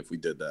this shit if we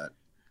did that.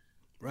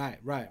 Right.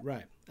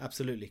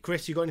 Absolutely.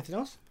 Chris, you got anything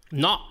else?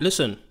 No,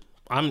 listen,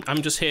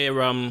 I'm just here.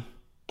 I'm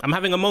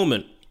having a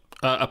moment,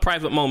 a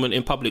private moment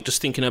in public,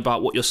 just thinking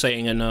about what you're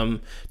saying,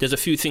 and there's a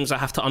few things I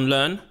have to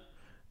unlearn,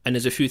 and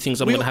there's a few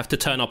things I'm going to have to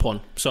turn up on.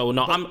 So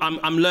no,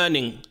 I'm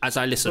learning as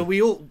I listen. But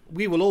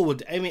we will all,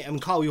 Amy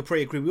and Carl, you'll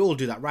probably agree, we all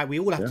do that, right? We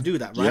all have to do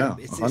that, right? Yeah,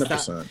 It's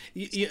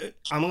 100%.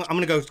 I'm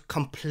going to go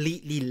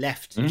completely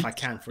left if I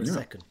can for a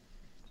second.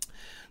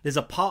 There's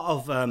a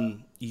part of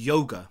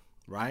yoga,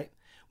 right,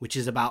 which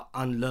is about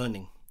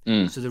unlearning.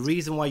 So the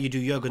reason why you do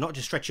yoga, not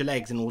just stretch your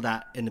legs and all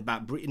that, and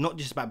not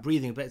just about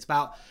breathing, but it's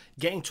about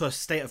getting to a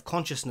state of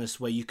consciousness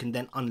where you can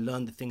then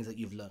unlearn the things that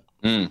you've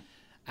learned.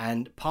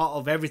 And part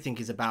of everything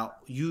is about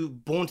you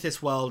born to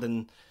this world,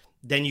 and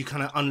then you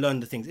kind of unlearn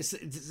the things.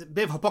 It's a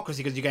bit of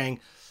hypocrisy because you're going,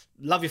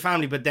 love your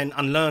family, but then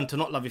unlearn to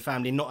not love your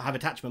family, not have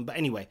attachment. But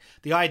anyway,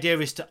 the idea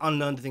is to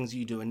unlearn the things that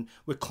you do, and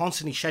we're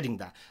constantly shedding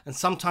that. And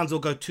sometimes we'll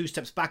go 2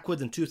 steps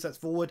backwards and 2 steps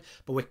forward,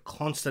 but we're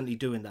constantly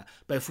doing that.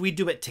 But if we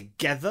do it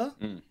together,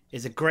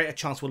 there's a greater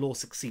chance we'll all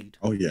succeed.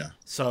 Oh yeah.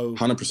 So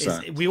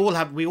 100%. we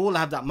all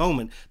have that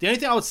moment. The only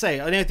thing I would say,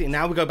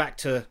 now we go back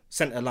to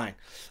center line.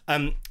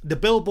 The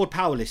Billboard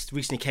Power List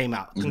recently came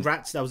out.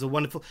 Congrats, that was a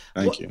wonderful.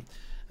 Thank you.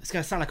 It's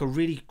going to sound like a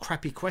really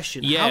crappy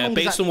question. Yeah,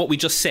 based on what we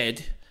just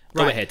said.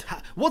 Go ahead.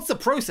 What's the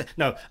process?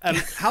 No.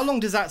 How long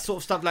does that sort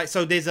of stuff, like,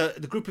 so there's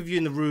the group of you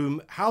in the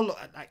room, and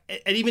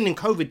even in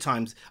COVID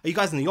times, are you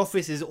guys in the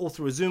office? Is it all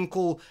through a Zoom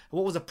call?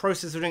 What was the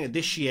process of doing it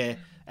this year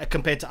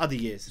compared to other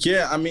years?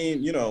 Yeah, I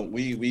mean,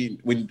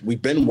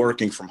 we've been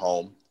working from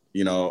home,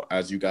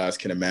 as you guys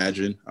can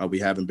imagine. We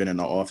haven't been in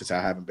the office.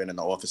 I haven't been in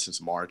the office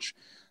since March.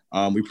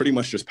 We pretty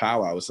much just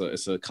powwow. It's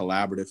a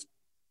collaborative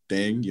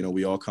thing.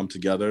 We all come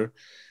together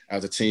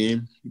as a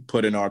team,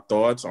 put in our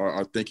thoughts,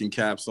 our thinking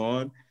caps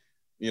on,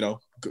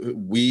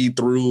 weed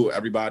through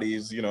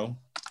everybody's,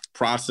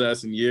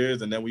 process and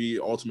years, and then we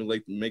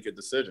ultimately make a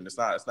decision. It's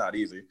not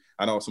easy.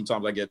 I know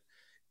sometimes I get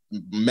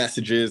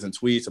messages and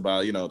tweets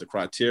about, the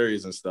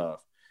criterias and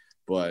stuff,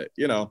 but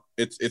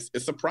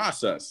it's a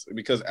process,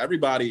 because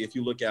everybody, if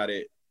you look at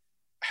it,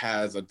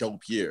 has a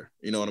dope year.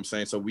 You know what I'm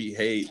saying? So we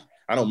hate,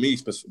 I know me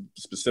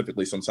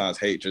specifically sometimes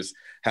hate just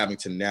having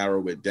to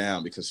narrow it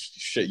down, because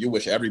shit, you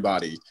wish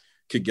everybody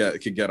could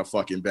get a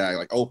fucking bag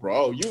like Oprah.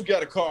 Oh, you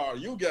get a car,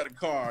 you get a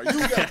car,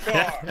 you get a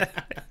car.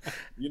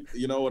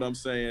 you know what I'm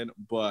saying?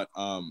 But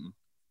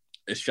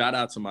a shout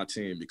out to my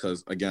team,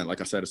 because again,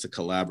 like I said, it's a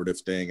collaborative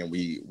thing, and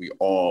we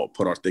all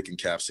put our thinking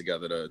caps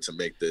together to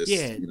make this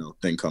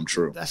thing come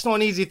true. That's not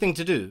an easy thing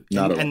to do.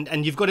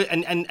 And you've got to,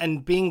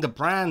 and being the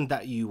brand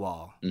that you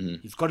are,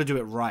 you've got to do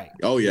it right.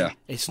 Oh yeah.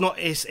 It's not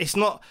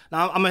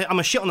now I'm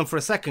a shit on them for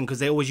a second, because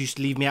they always used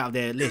to leave me out of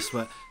their list,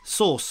 but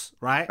Source,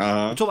 right?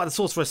 We'll talk about the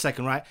Source for a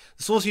second, right?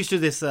 The Source used to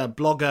do this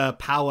blogger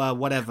power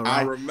whatever, right?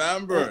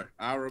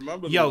 I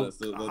remember Yo, the list.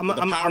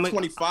 The Power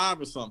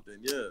 25 or something,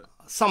 yeah.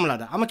 Something like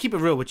that. I'm gonna keep it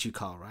real with you,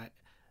 Carl, right?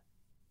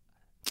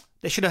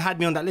 They should have had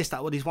me on that list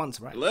at least once,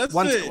 right?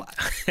 Listen,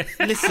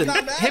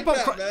 Hip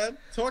Hop, man.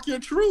 Talk your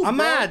truth. I'm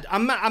mad.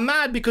 I'm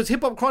mad because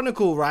Hip Hop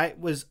Chronicle, right,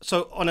 was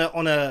so on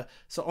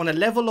a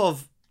level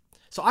of.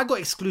 So I got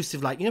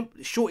exclusive, like,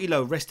 Shorty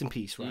Low, rest in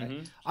peace,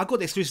 right? I got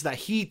the exclusive that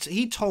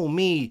he told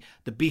me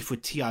the beef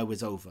with T.I.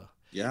 was over.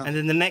 Yeah. And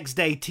then the next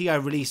day, T.I.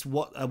 released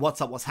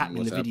What's Up, What's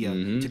Happening, the video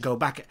to go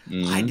back.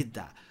 I did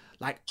that.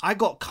 Like, I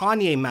got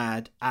Kanye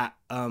mad at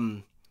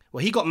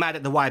well, he got mad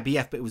at the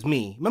YBF, but it was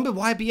me. Remember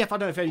YBF? I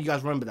don't know if any of you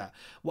guys remember that.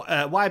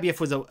 YBF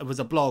was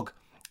a blog.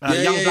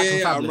 Young Black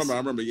and Fabulous. I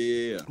remember.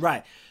 Yeah.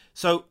 Right.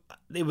 So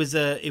it was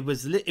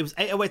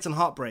 808s and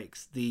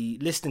Heartbreaks, the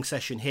listening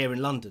session here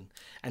in London,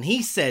 and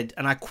he said,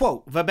 and I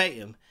quote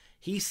verbatim,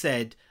 he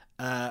said,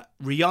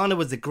 Rihanna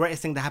was the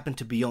greatest thing that happened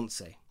to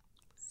Beyonce,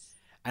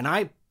 and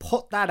I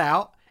put that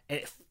out.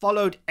 It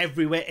followed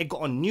everywhere. It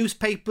got on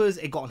newspapers.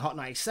 It got on Hot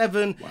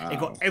 97. Wow. It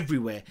got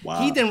everywhere.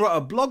 Wow. He then wrote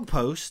a blog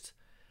post,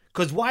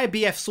 because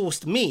YBF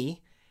sourced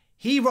me.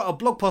 He wrote a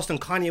blog post on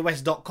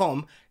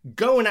KanyeWest.com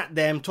going at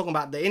them, talking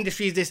about the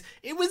industry's this.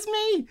 It was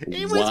me.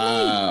 It was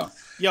me.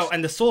 Yo,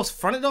 and the Source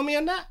fronted on me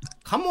on that?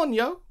 Come on,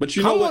 yo. But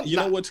you know what? You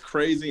know what's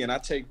crazy? And I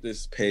take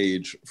this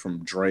page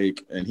from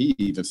Drake, and he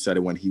even said it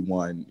when he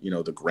won,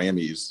 the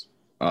Grammys.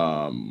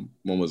 When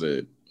was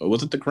it?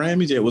 Was it the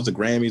Grammys? Yeah, it was the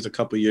Grammys a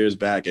couple years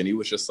back. And he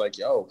was just like,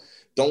 yo,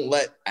 don't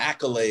let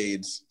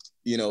accolades,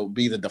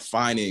 be the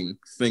defining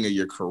thing of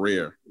your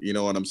career. You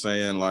know what I'm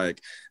saying?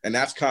 Like, and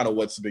that's kind of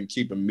what's been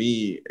keeping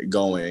me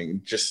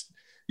going. Just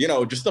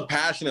the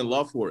passion and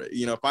love for it.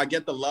 If I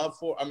get the love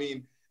for,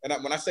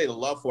 and when I say the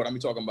love for it, I'm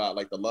talking about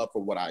like the love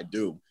for what I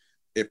do.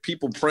 If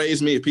people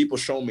praise me, if people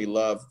show me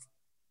love,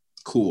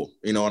 cool.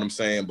 You know what I'm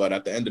saying? But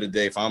at the end of the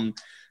day, if I'm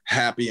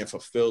happy and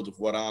fulfilled with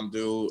what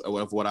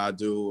I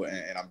do,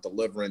 and I'm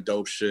delivering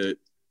dope shit,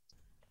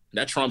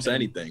 that trumps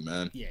anything,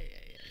 man. Yeah.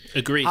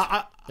 Agreed.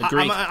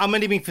 Agreed. I'm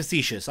only being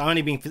facetious.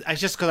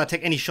 It's just because I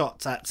take any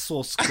shots at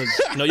source.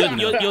 No,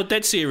 you're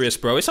dead serious,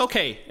 bro. It's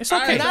okay. It's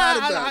okay.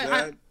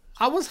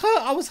 I was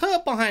hurt. I was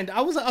hurt behind.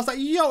 I was like,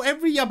 yo,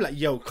 every year, I'm like,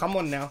 yo, come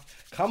on now.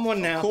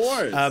 Of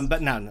course.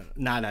 But no.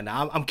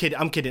 I'm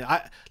kidding.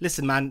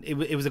 Listen, man,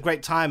 it was a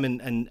great time,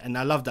 and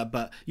I love that.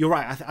 But you're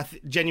right. I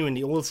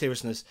genuinely, all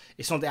seriousness,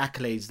 it's not the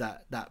accolades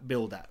that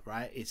build that,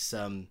 right? It's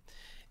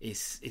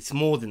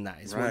more than that.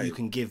 It's what you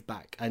can give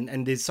back,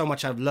 and there's so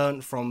much I've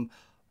learned from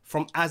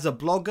as a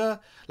blogger.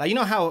 Like, you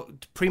know how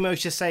Primo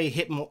used to say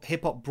hip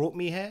hop brought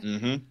me here?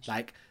 Mm-hmm.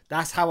 Like,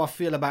 that's how I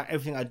feel about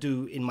everything I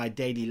do in my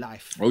daily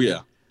life. Oh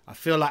yeah. I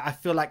feel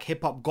like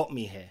hip hop got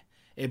me here.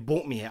 It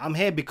brought me here. I'm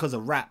here because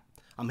of rap.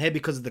 I'm here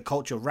because of the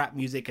culture of rap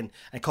music and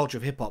culture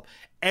of hip hop.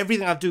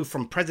 Everything I do,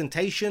 from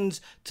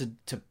presentations to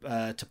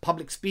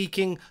public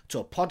speaking to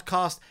a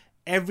podcast,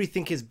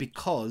 everything is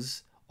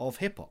because of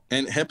hip hop.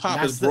 And hip hop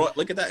has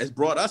look at that. It's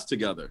brought us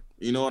together.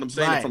 You know what I'm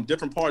saying? Right. From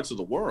different parts of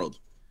the world.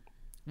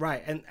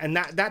 Right, and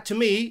that to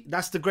me,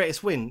 that's the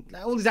greatest win.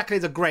 All these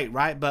accolades are great,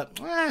 right?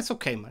 But it's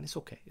okay, man. It's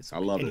okay. I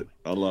love it.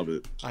 I love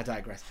it. I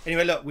digress.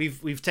 Anyway, look,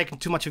 we've taken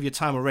too much of your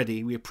time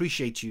already. We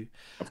appreciate you.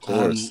 Of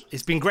course.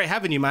 It's been great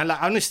having you, man.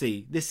 Like,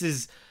 honestly,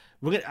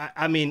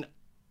 I mean,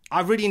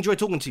 I really enjoy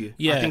talking to you.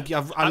 Yeah.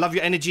 I love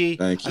your energy.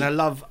 Thank you. And I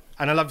love.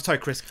 Sorry,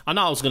 Chris. I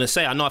know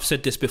I've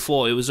said this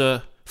before. It was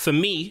for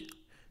me,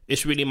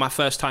 it's really my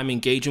first time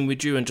engaging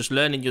with you and just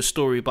learning your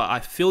story. But I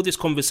feel this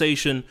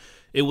conversation,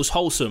 it was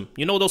wholesome.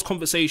 You know, those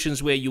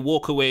conversations where you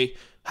walk away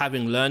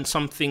having learned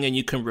something and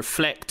you can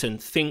reflect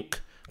and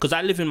think. Because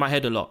I live in my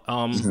head a lot.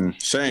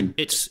 Same.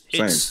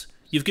 It's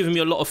you've given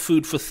me a lot of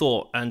food for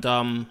thought, and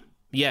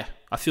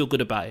I feel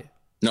good about it.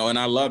 No, and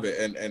I love it,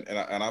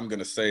 and I'm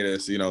gonna say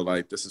this. You know,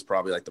 like, this is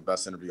probably like the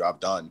best interview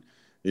I've done.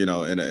 You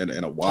know, in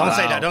a while. Don't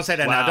say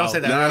that Wow. now. Don't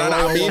say that. No,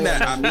 I mean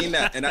that. I mean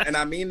that, and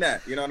I mean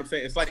that. You know what I'm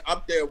saying? It's like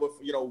up there with,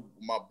 you know,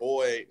 my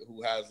boy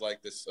who has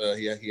like this.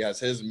 He has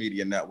his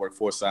media network,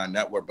 Foresight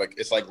Network, but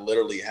it's like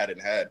literally head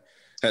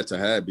to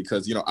head,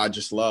 because, you know, I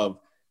just love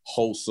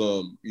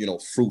wholesome, you know,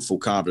 fruitful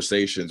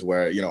conversations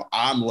where, you know,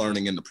 I'm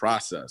learning in the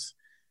process.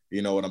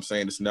 You know what I'm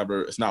saying? It's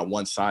not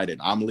one-sided.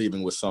 I'm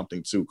leaving with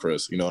something too,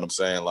 Chris. You know what I'm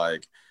saying?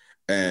 Like,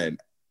 and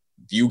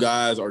you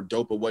guys are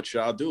dope at what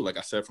y'all do, like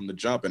I said from the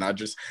jump, and I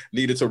just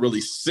needed to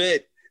really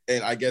sit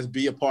and, I guess,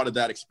 be a part of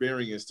that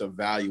experience to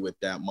value it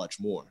that much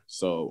more.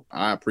 So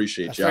I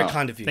appreciate That's y'all. very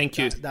kind of you. Thank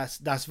you.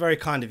 That's very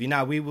kind of you.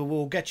 Now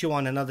we'll get you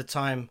on another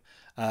time,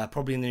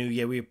 probably in the new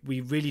year.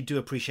 We really do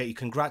appreciate you.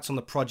 Congrats on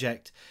the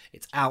project.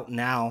 It's out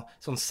now.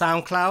 It's on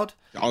SoundCloud.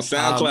 On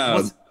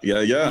SoundCloud.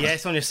 Yeah. Yeah,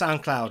 it's on your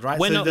SoundCloud, right?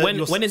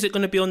 When is it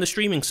going to be on the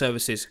streaming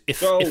services,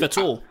 if at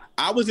all?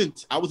 I was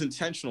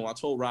intentional. I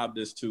told Rob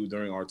this too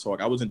during our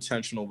talk. I was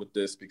intentional with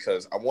this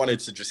because I wanted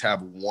to just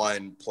have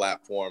one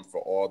platform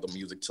for all the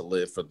music to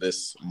live for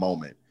this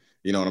moment.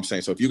 You know what I'm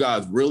saying? So if you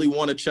guys really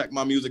want to check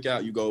my music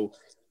out,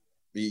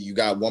 you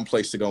got one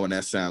place to go, and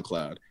that's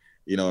SoundCloud.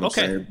 You know what I'm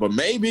saying? But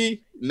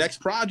maybe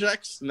next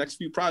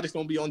few projects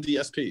gonna be on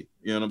DSP.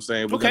 You know what I'm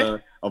saying? We're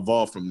gonna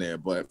evolve from there.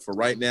 But for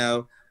right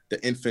now,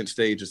 the infant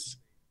stage is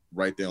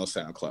right there on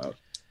SoundCloud.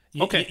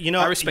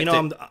 I respect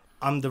it.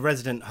 I'm the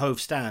resident Hove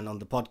Stan on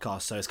the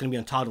podcast, so it's going to be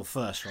on Tidal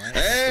first, right?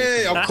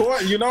 Hey, of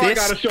course. You know I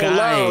got to show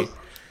love.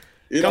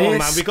 Come on,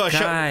 man. We got to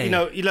show. You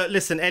know.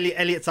 Listen,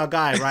 Elliot's our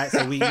guy, right?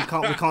 So we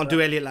can't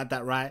do Elliot like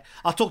that, right?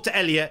 I'll talk to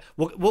Elliot.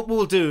 What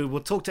we'll do,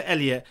 we'll talk to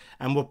Elliot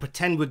and we'll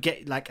pretend we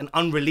get like an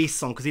unreleased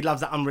song, because he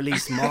loves that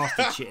unreleased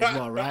mastered shit as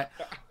well, right?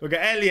 We'll go,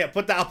 Elliot,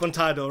 put that up on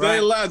Tidal, right?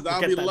 Say less.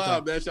 I'll be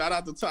loved, man. Shout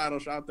out to Tidal.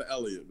 Shout out to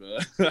Elliot,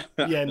 man.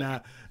 Yeah, nah.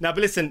 But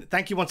listen,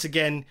 thank you once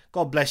again.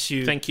 God bless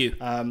you. Thank you.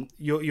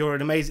 You're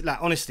an amazing. Like,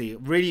 honestly,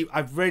 really,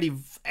 I've really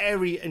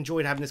very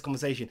enjoyed having this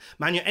conversation,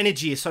 man. Your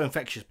energy is so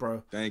infectious,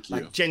 bro. Thank you.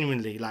 Like,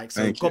 genuinely, like.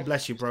 So God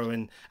bless you, bro,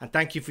 and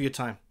thank you for your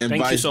time. And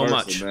thank you so versa,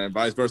 much, man.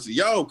 Vice versa.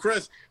 Yo,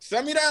 Chris,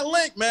 send me that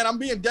link, man. I'm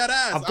being dead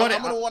ass. I've got it.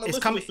 I'm gonna want to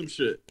listen to some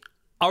shit.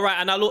 All right,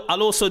 and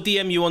I'll also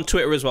DM you on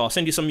Twitter as well. I'll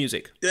send you some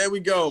music. There we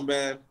go,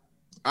 man.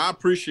 I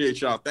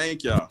appreciate y'all.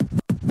 Thank y'all.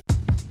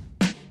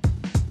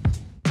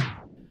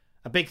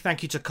 A big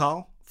thank you to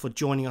Carl for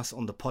joining us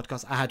on the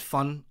podcast. I had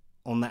fun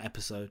on that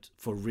episode,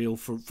 for real,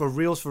 for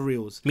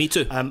reals. Me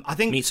too. I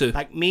think me too.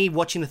 Like, me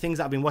watching the things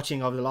that I've been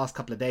watching over the last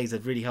couple of days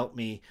have really helped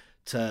me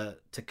to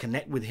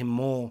connect with him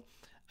more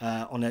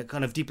on a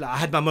kind of deep. Like, I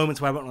had my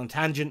moments where I went on a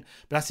tangent,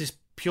 but that's just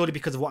purely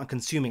because of what I'm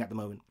consuming at the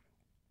moment.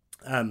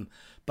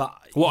 But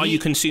what are you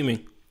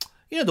consuming?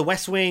 You know, The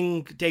West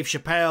Wing, Dave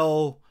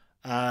Chappelle,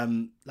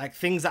 like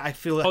things that I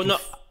feel. Like no,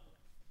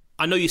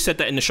 I know you said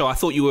that in the show. I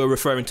thought you were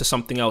referring to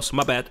something else.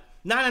 My bad.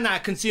 No.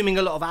 Consuming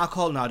a lot of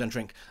alcohol. No, I don't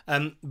drink.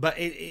 But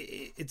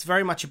it's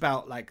very much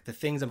about like the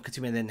things I'm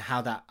consuming, and then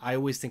how that I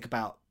always think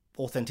about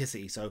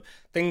authenticity. So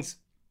things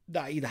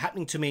that are either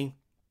happening to me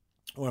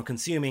or I'm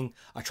consuming,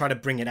 I try to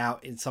bring it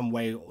out in some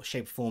way or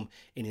shape or form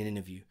in an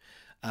interview.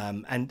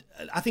 And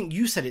I think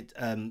you said it.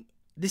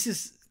 This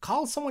is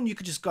Carl's someone you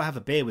could just go have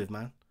a beer with,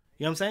 man.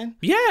 You know what I'm saying?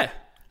 Yeah.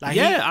 Like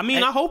yeah.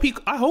 I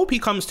hope he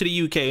comes to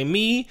the UK.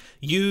 Me,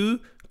 you,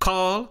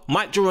 Carl,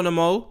 Mike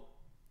Geronimo.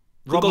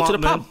 We'll go to the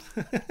pub.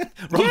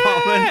 Rob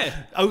Martman,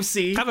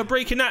 OC. Have a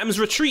Breaking Atoms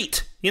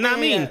retreat. You know what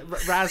I mean?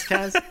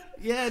 Razkaz.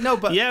 Yeah, no,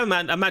 but... Yeah,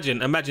 man. Imagine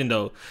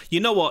though. You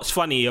know what's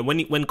funny?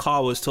 When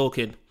Carl was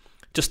talking,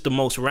 just the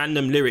most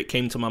random lyric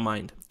came to my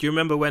mind. Do you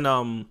remember when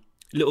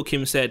Little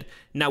Kim said,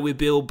 "Now we're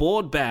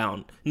billboard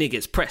bound,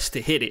 niggas pressed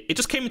to hit it"? It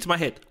just came into my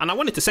head, and I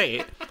wanted to say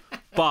it,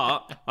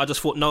 but I just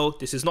thought, no,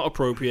 this is not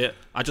appropriate.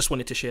 I just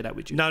wanted to share that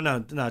with you. No,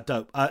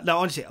 dope. No,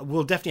 honestly,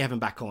 we'll definitely have him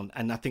back on,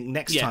 and I think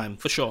next time,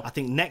 for sure. I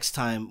think next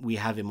time we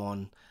have him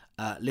on,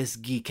 let's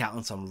geek out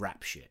on some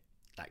rap shit,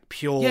 like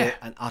pure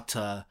and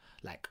utter,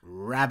 like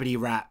rabbity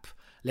rap.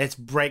 Let's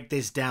break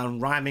this down,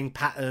 rhyming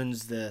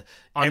patterns,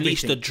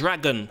 Unleash the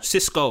Dragon,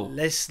 Cisco.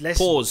 Let's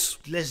pause.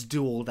 Let's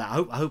do all that.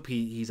 I hope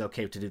he's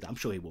okay to do that. I'm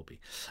sure he will be.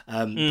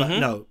 But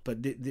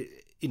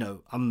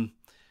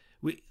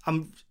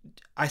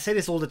I say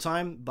this all the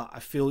time, but I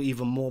feel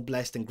even more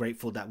blessed and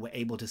grateful that we're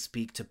able to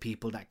speak to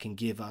people that can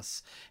give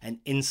us an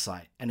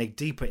insight and a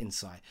deeper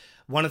insight.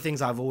 One of the things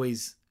I've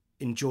always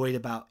enjoyed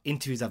about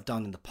interviews I've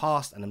done in the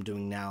past and I'm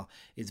doing now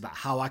is about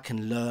how I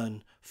can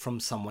learn from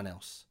someone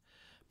else.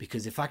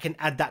 Because if I can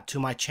add that to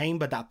my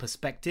chamber, that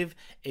perspective,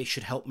 it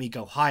should help me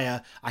go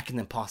higher. I can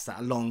then pass that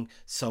along,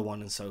 so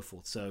on and so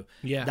forth. So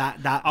that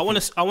I want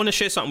to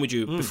share something with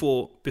you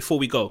before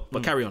we go.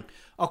 But carry on.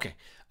 Okay.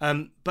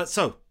 But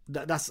so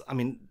that's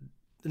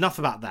enough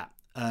about that.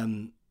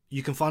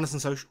 You can find us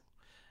on social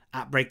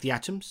at Break the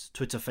Atoms,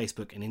 Twitter,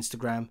 Facebook, and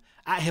Instagram.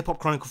 At Hip Hop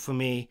Chronicle for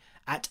me.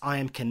 At I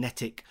Am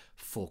Kinetic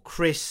for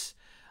Chris.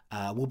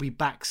 We'll be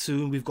back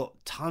soon. We've got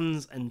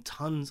tons and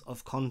tons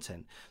of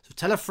content. So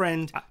tell a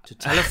friend to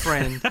tell a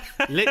friend.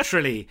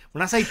 Literally,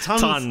 when I say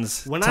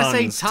tons and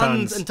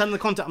tons of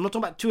content, I'm not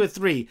talking about 2 or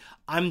 3.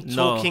 I'm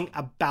talking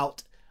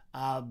about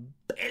a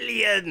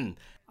billion.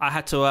 I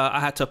had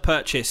to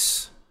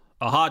purchase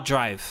a hard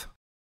drive.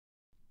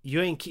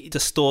 You ain't to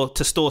store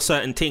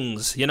certain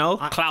things, you know,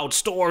 cloud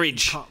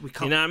storage. We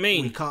can't, you know what I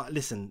mean? We can't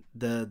listen.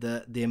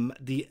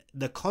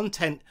 The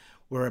content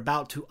we're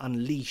about to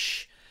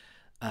unleash.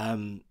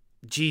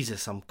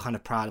 Jesus, I'm kind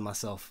of proud of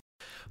myself.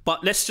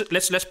 But let's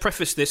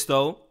preface this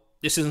though.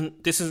 This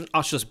isn't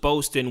us just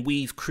boasting.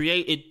 We've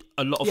created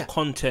a lot of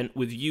content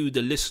with you,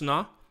 the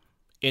listener,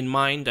 in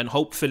mind, and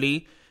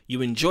hopefully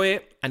you enjoy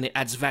it and it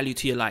adds value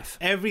to your life.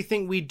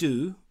 Everything we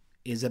do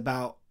is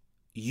about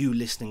you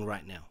listening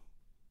right now.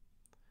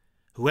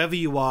 Whoever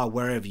you are,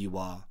 wherever you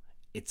are,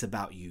 it's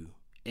about you.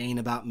 It ain't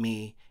about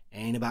me. It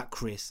ain't about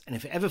Chris. And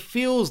if it ever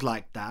feels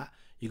like that,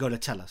 you got to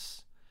tell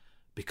us.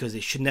 Because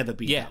it should never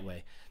be that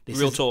way.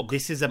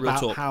 This is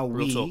about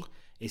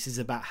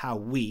how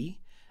we,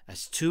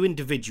 as 2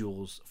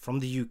 individuals from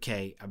the UK,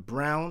 a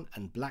brown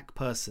and black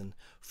person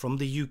from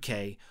the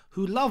UK,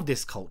 who love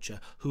this culture,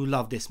 who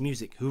love this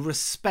music, who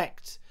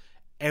respect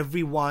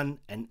everyone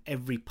and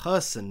every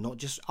person, not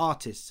just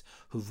artists,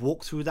 who've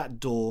walked through that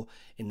door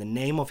in the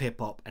name of hip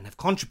hop and have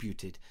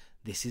contributed.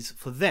 This is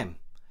for them.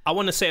 I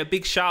want to say a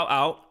big shout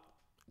out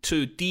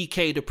to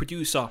DK, the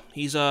producer.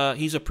 He's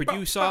a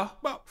producer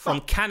from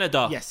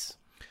Canada. Yes.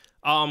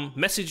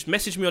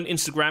 Messaged me on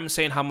Instagram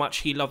saying how much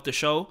he loved the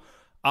show.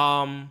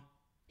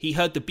 He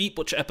heard the Beat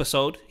Butcher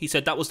episode. He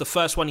said that was the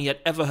first one he had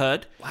ever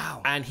heard.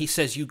 Wow. And he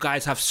says you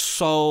guys have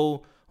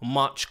so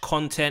much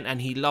content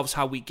and he loves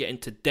how we get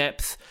into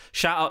depth.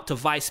 Shout out to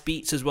Vice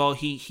Beats as well.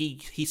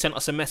 He sent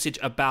us a message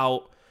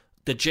about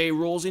the J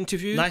Rawls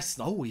interview. Nice.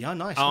 Oh yeah,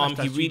 nice.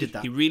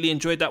 He really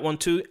enjoyed that one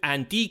too.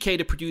 And DK,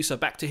 the producer,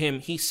 back to him,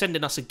 he's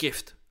sending us a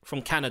gift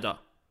from Canada.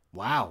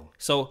 Wow.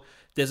 So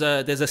there's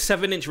a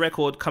 7-inch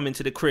record coming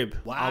to the crib.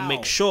 Wow. I'll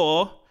make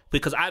sure,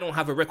 because I don't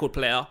have a record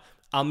player,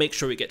 I'll make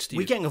sure it gets to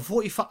you. We're getting a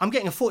 45. I'm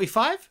getting a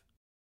 45.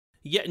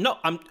 Yeah, no,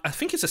 I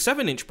think it's a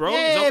 7-inch, bro.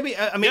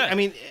 I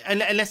mean,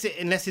 unless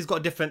it's got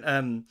a different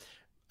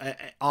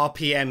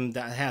RPM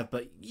that I have,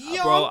 but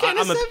bro,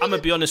 I'm gonna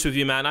be honest with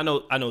you, man. I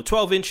know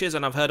 12 inches,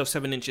 and I've heard of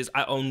 7 inches.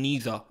 I own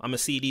neither. I'm a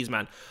CDs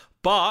man,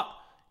 but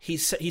he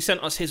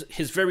sent us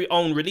his very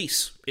own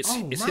release. It's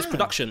his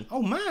production.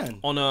 Oh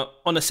man, on a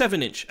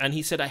 7-inch, and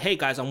he said, "Hey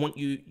guys, I want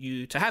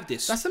you to have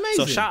this." That's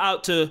amazing. So shout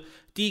out to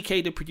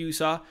DK, the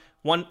producer.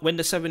 When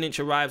the 7-inch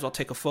arrives, I'll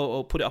take a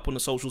photo, put it up on the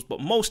socials. But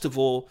most of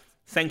all,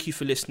 thank you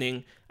for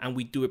listening, and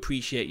we do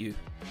appreciate you.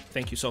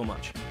 Thank you so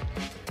much.